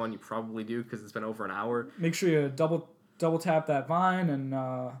episode 21, you probably do because it's been over an hour. Make sure you double tap that Vine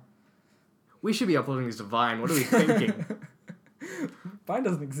and We should be uploading these to Vine. What are we thinking? Vine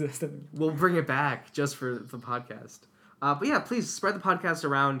doesn't exist anymore. We'll bring it back just for the podcast. But yeah, please spread the podcast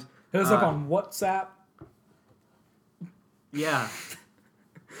around. Hit us up on WhatsApp. Yeah.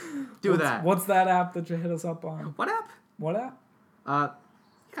 Do that. What's that app that you hit us up on? What app? What app?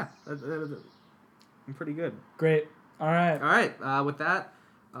 Yeah. I'm pretty good. Great. All right. All right. With that,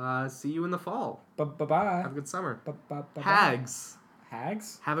 see you in the fall. Bye-bye. Have a good summer. Bye-bye. Hags.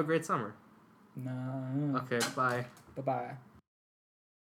 Hags? Have a great summer. No. Okay, bye. Bye-bye.